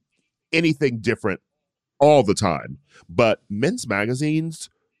anything different all the time. But men's magazines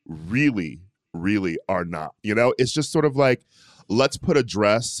really are not. It's just sort of like, let's put a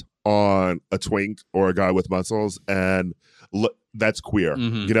dress on a twink or a guy with muscles and that's queer.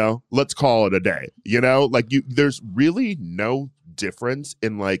 Mm-hmm. Let's call it a day. Like there's really no difference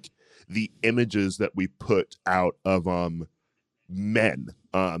in like the images that we put out of men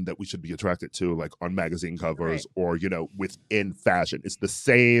that we should be attracted to, like on magazine covers or within fashion. It's the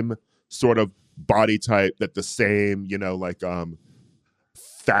same sort of body type that the same like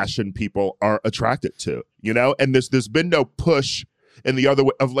fashion people are attracted to. And there's been no push in the other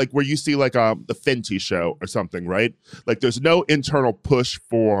way of like where you see like the Fenty show or something, right? Like there's no internal push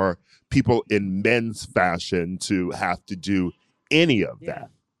for people in men's fashion to have to do any of that.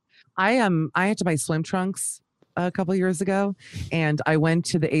 I had to buy swim trunks a couple years ago, and I went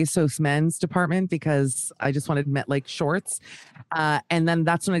to the ASOS men's department because I just wanted like shorts, and then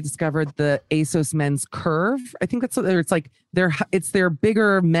that's when I discovered the ASOS men's Curve. I think that's what it's like. It's their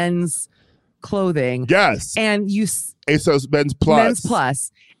bigger men's clothing. Yes. And you ASOS Men's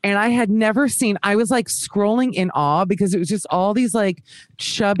Plus. And I had never seen, I was like scrolling in awe because it was just all these like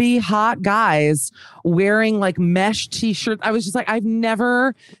chubby, hot guys wearing like mesh t-shirts. I was just like, I've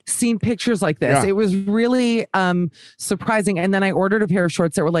never seen pictures like this. Yeah. It was really surprising. And then I ordered a pair of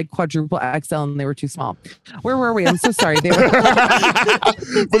shorts that were like quadruple XL and they were too small. Where were we? I'm so sorry. They were.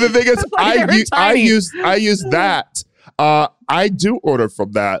 But the thing is, I use that. I do order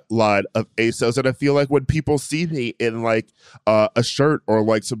from that line of ASOS, and I feel like when people see me in like a shirt or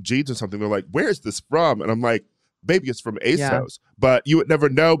like some jeans or something, they're like, "Where's this from?" And I'm like, "Baby, it's from ASOS." Yeah. But you would never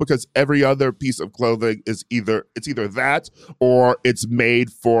know because every other piece of clothing is either that or it's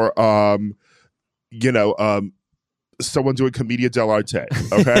made for someone doing Commedia dell'arte,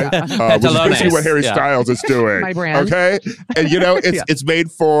 okay? Which is basically what Harry Styles is doing. My brand. Okay? And it's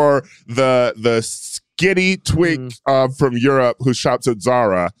made for the skinny twink from Europe who shops at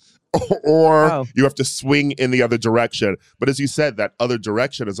Zara, or you have to swing in the other direction. But as you said, that other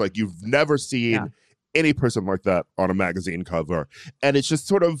direction is like you've never seen any person like that on a magazine cover. And it's just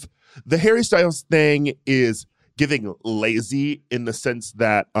sort of, the Harry Styles thing is giving lazy in the sense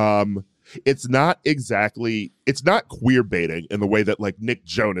that it's not queer baiting in the way that like Nick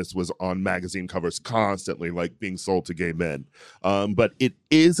Jonas was on magazine covers constantly, like being sold to gay men. But it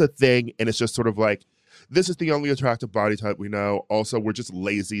is a thing, and it's just sort of like, this is the only attractive body type we know. Also, we're just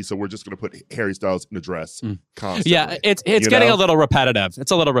lazy, so we're just going to put Harry Styles in a dress constantly. Yeah, it's getting a little repetitive.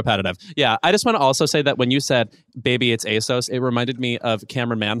 It's a little repetitive. Yeah, I just want to also say that when you said, "Baby, it's ASOS," it reminded me of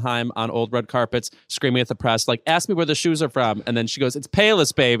Cameron Manheim on old red carpets screaming at the press, like, "Ask me where the shoes are from," and then she goes, "It's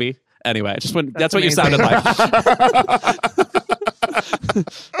Payless, baby." Anyway, that's what you sounded like.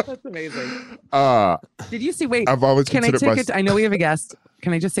 That's amazing. Did you see? Wait, I've always can I considered take it? I know we have a guest.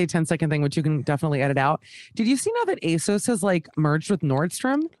 Can I just say 10-second thing, which you can definitely edit out? Did you see now that ASOS has like merged with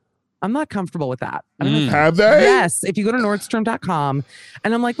Nordstrom? I'm not comfortable with that. I don't know. Have they? Yes. If you go to Nordstrom.com,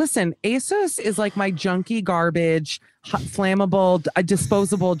 and I'm like, listen, ASOS is like my junky garbage, flammable,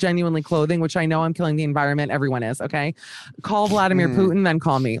 disposable, genuinely clothing, which I know I'm killing the environment. Everyone is, okay? Call Vladimir Putin, then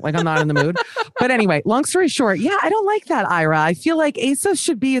call me. Like, I'm not in the mood. But anyway, long story short, yeah, I don't like that, Ira. I feel like ASOS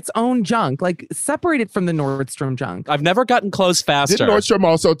should be its own junk, like separated from the Nordstrom junk. I've never gotten clothes faster. Did Nordstrom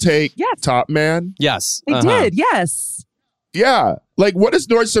also take Top Man? Yes. They did, yes. Yeah. Like, what is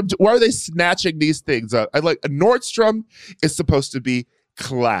Nordstrom? Why are they snatching these things up? Nordstrom is supposed to be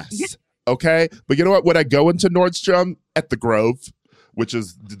class. Okay. But you know what? When I go into Nordstrom at the Grove, which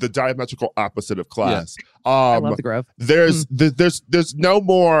is the diametrical opposite of class. I love the Grove. There's no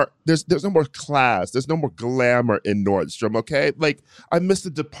more class. There's no more glamour in Nordstrom. Okay, like I miss the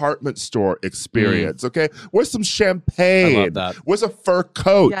department store experience. Okay, where's some champagne? I love that. Where's a fur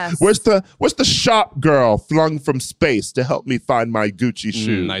coat? Yes. Where's the shop girl flung from space to help me find my Gucci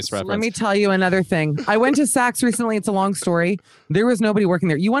shoes? Nice reference. Let me tell you another thing. I went to Saks recently. It's a long story. There was nobody working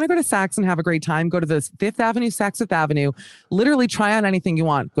there. You want to go to Saks and have a great time? Go to the Fifth Avenue, Saks Fifth Avenue. Literally try on anything you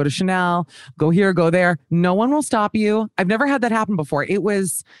want. Go to Chanel. Go here. Go there. No one will stop you. I've never had that happen before. It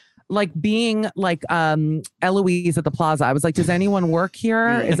was like being like Eloise at the Plaza. I was like, does anyone work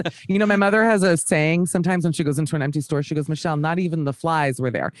here? My mother has a saying sometimes when she goes into an empty store, she goes, Michelle, not even the flies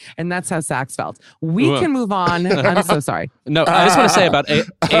were there. And that's how Saks felt. We can move on. I'm so sorry. No, I just want to say about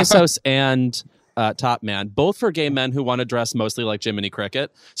ASOS and Top Man, both for gay men who want to dress mostly like Jiminy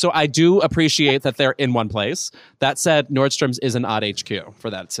Cricket. So I do appreciate that they're in one place. That said, Nordstrom's is an odd HQ for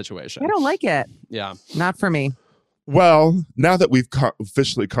that situation. I don't like it. Yeah. Not for me. Well, now that we've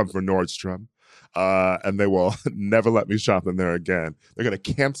officially come for Nordstrom, and they will never let me shop in there again, they're going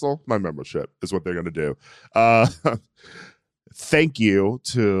to cancel my membership is what they're going to do. Thank you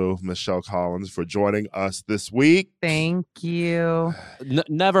to Michelle Collins for joining us this week. Thank you.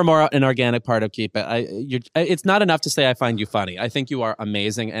 Never more an organic part of Keep It. It's not enough to say I find you funny. I think you are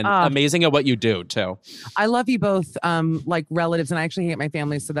amazing and amazing at what you do too. I love you both like relatives, and I actually hate my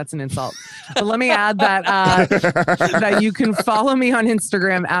family, so that's an insult. But let me add that that you can follow me on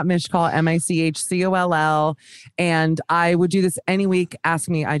Instagram at Michcoll, MICHCOLL, and I would do this any week. Ask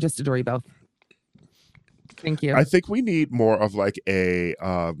me. I just adore you both. Thank you. I think we need more of like a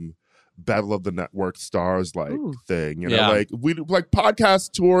Battle of the Network Stars thing. Like we like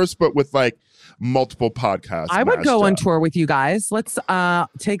podcast tours, but with like multiple podcasts. I would go on tour with you guys. Let's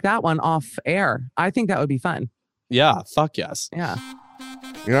take that one off air. I think that would be fun. Yeah, fuck yes. Yeah.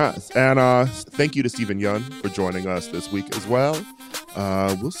 Yes. And thank you to Stephen Yun for joining us this week as well.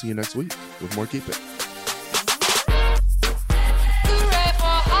 We'll see you next week with more Keep It.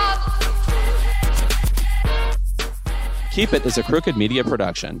 Keep It is a Crooked Media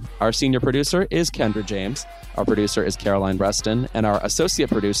production. Our senior producer is Kendra James. Our producer is Caroline Reston. And our associate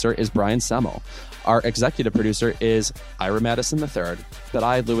producer is Brian Semmel. Our executive producer is Ira Madison III, but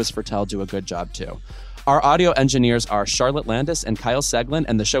I, Louis Fertel, do a good job too. Our audio engineers are Charlotte Landis and Kyle Seglin,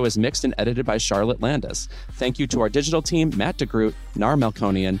 and the show is mixed and edited by Charlotte Landis. Thank you to our digital team, Matt DeGroot, Nar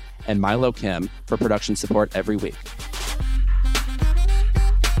Melkonian, and Milo Kim for production support every week.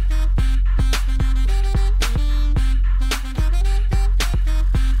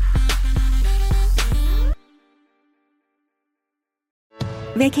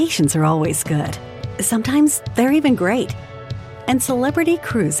 Vacations are always good. Sometimes they're even great. And Celebrity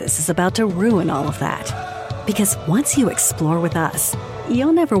Cruises is about to ruin all of that. Because once you explore with us,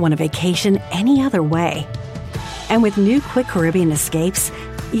 you'll never want a vacation any other way. And with new Quick Caribbean Escapes,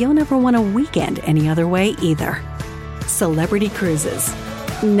 you'll never want a weekend any other way either. Celebrity Cruises.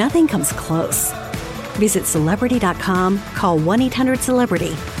 Nothing comes close. Visit Celebrity.com, call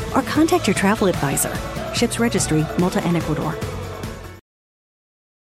 1-800-CELEBRITY, or contact your travel advisor. Ships Registry, Malta and Ecuador.